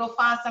destiny to go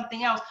find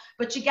something else.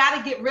 But you got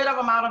to get rid of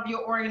them out of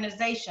your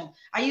organization.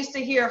 I used to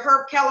hear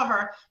Herb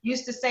Kelleher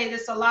used to say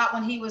this a lot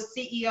when he was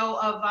CEO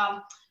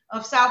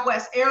of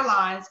Southwest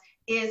Airlines.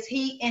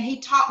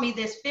 He taught me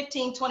this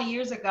 15, 20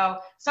 years ago.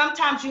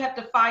 Sometimes you have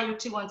to fire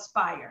to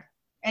inspire.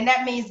 And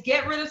that means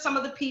get rid of some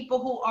of the people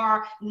who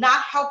are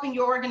not helping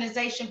your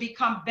organization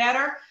become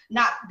better,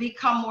 not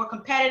become more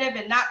competitive,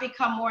 and not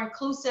become more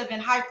inclusive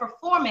and high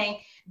performing.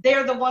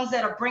 They're the ones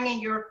that are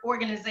bringing your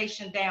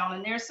organization down.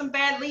 And there's some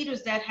bad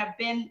leaders that have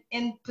been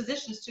in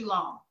positions too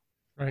long.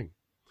 Right.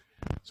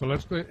 So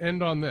let's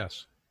end on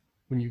this.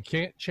 When you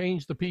can't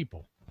change the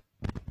people,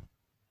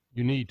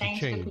 you need to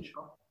change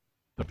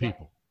the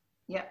people.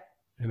 Yep.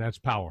 And that's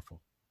powerful.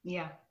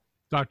 Yeah.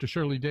 Dr.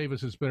 Shirley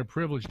Davis, it's been a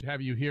privilege to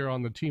have you here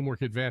on the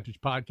Teamwork Advantage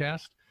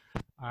podcast.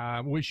 I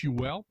wish you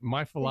well.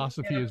 My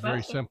philosophy is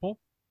very simple.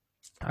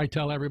 I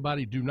tell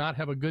everybody, do not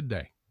have a good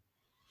day.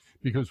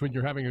 Because when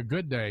you're having a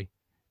good day,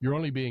 you're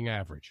only being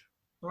average.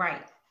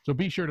 Right. So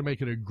be sure to make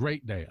it a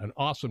great day, an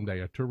awesome day,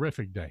 a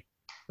terrific day.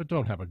 But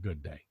don't have a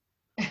good day.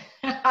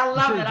 I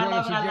love it. Join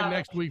us again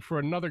next week for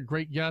another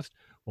great guest.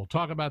 We'll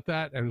talk about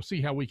that and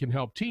see how we can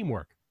help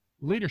teamwork,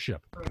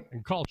 leadership,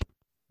 and culture.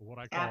 What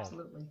I call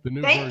the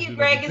new Thank you,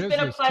 Greg. It's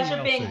been a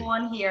pleasure being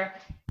on here.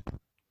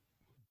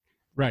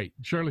 Right.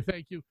 Shirley,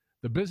 thank you.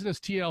 The Business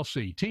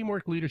TLC,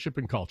 Teamwork, Leadership,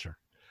 and Culture.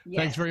 Yes.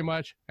 Thanks very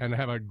much, and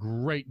have a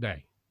great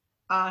day.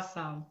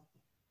 Awesome.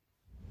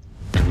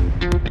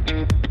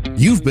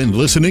 You've been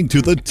listening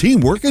to the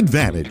Teamwork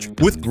Advantage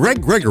with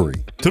Greg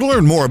Gregory. To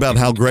learn more about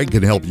how Greg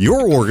can help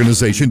your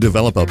organization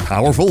develop a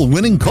powerful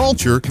winning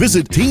culture,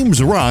 visit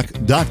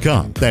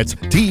teamsrock.com. That's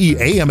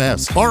TEAMSROCK.com.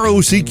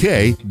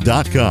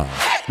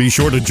 Be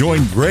sure to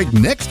join Greg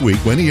next week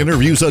when he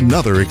interviews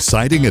another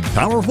exciting and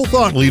powerful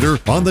thought leader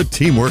on the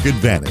Teamwork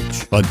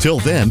Advantage. Until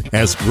then,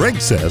 as Greg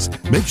says,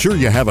 make sure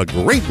you have a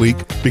great week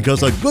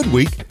because a good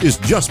week is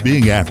just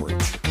being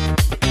average.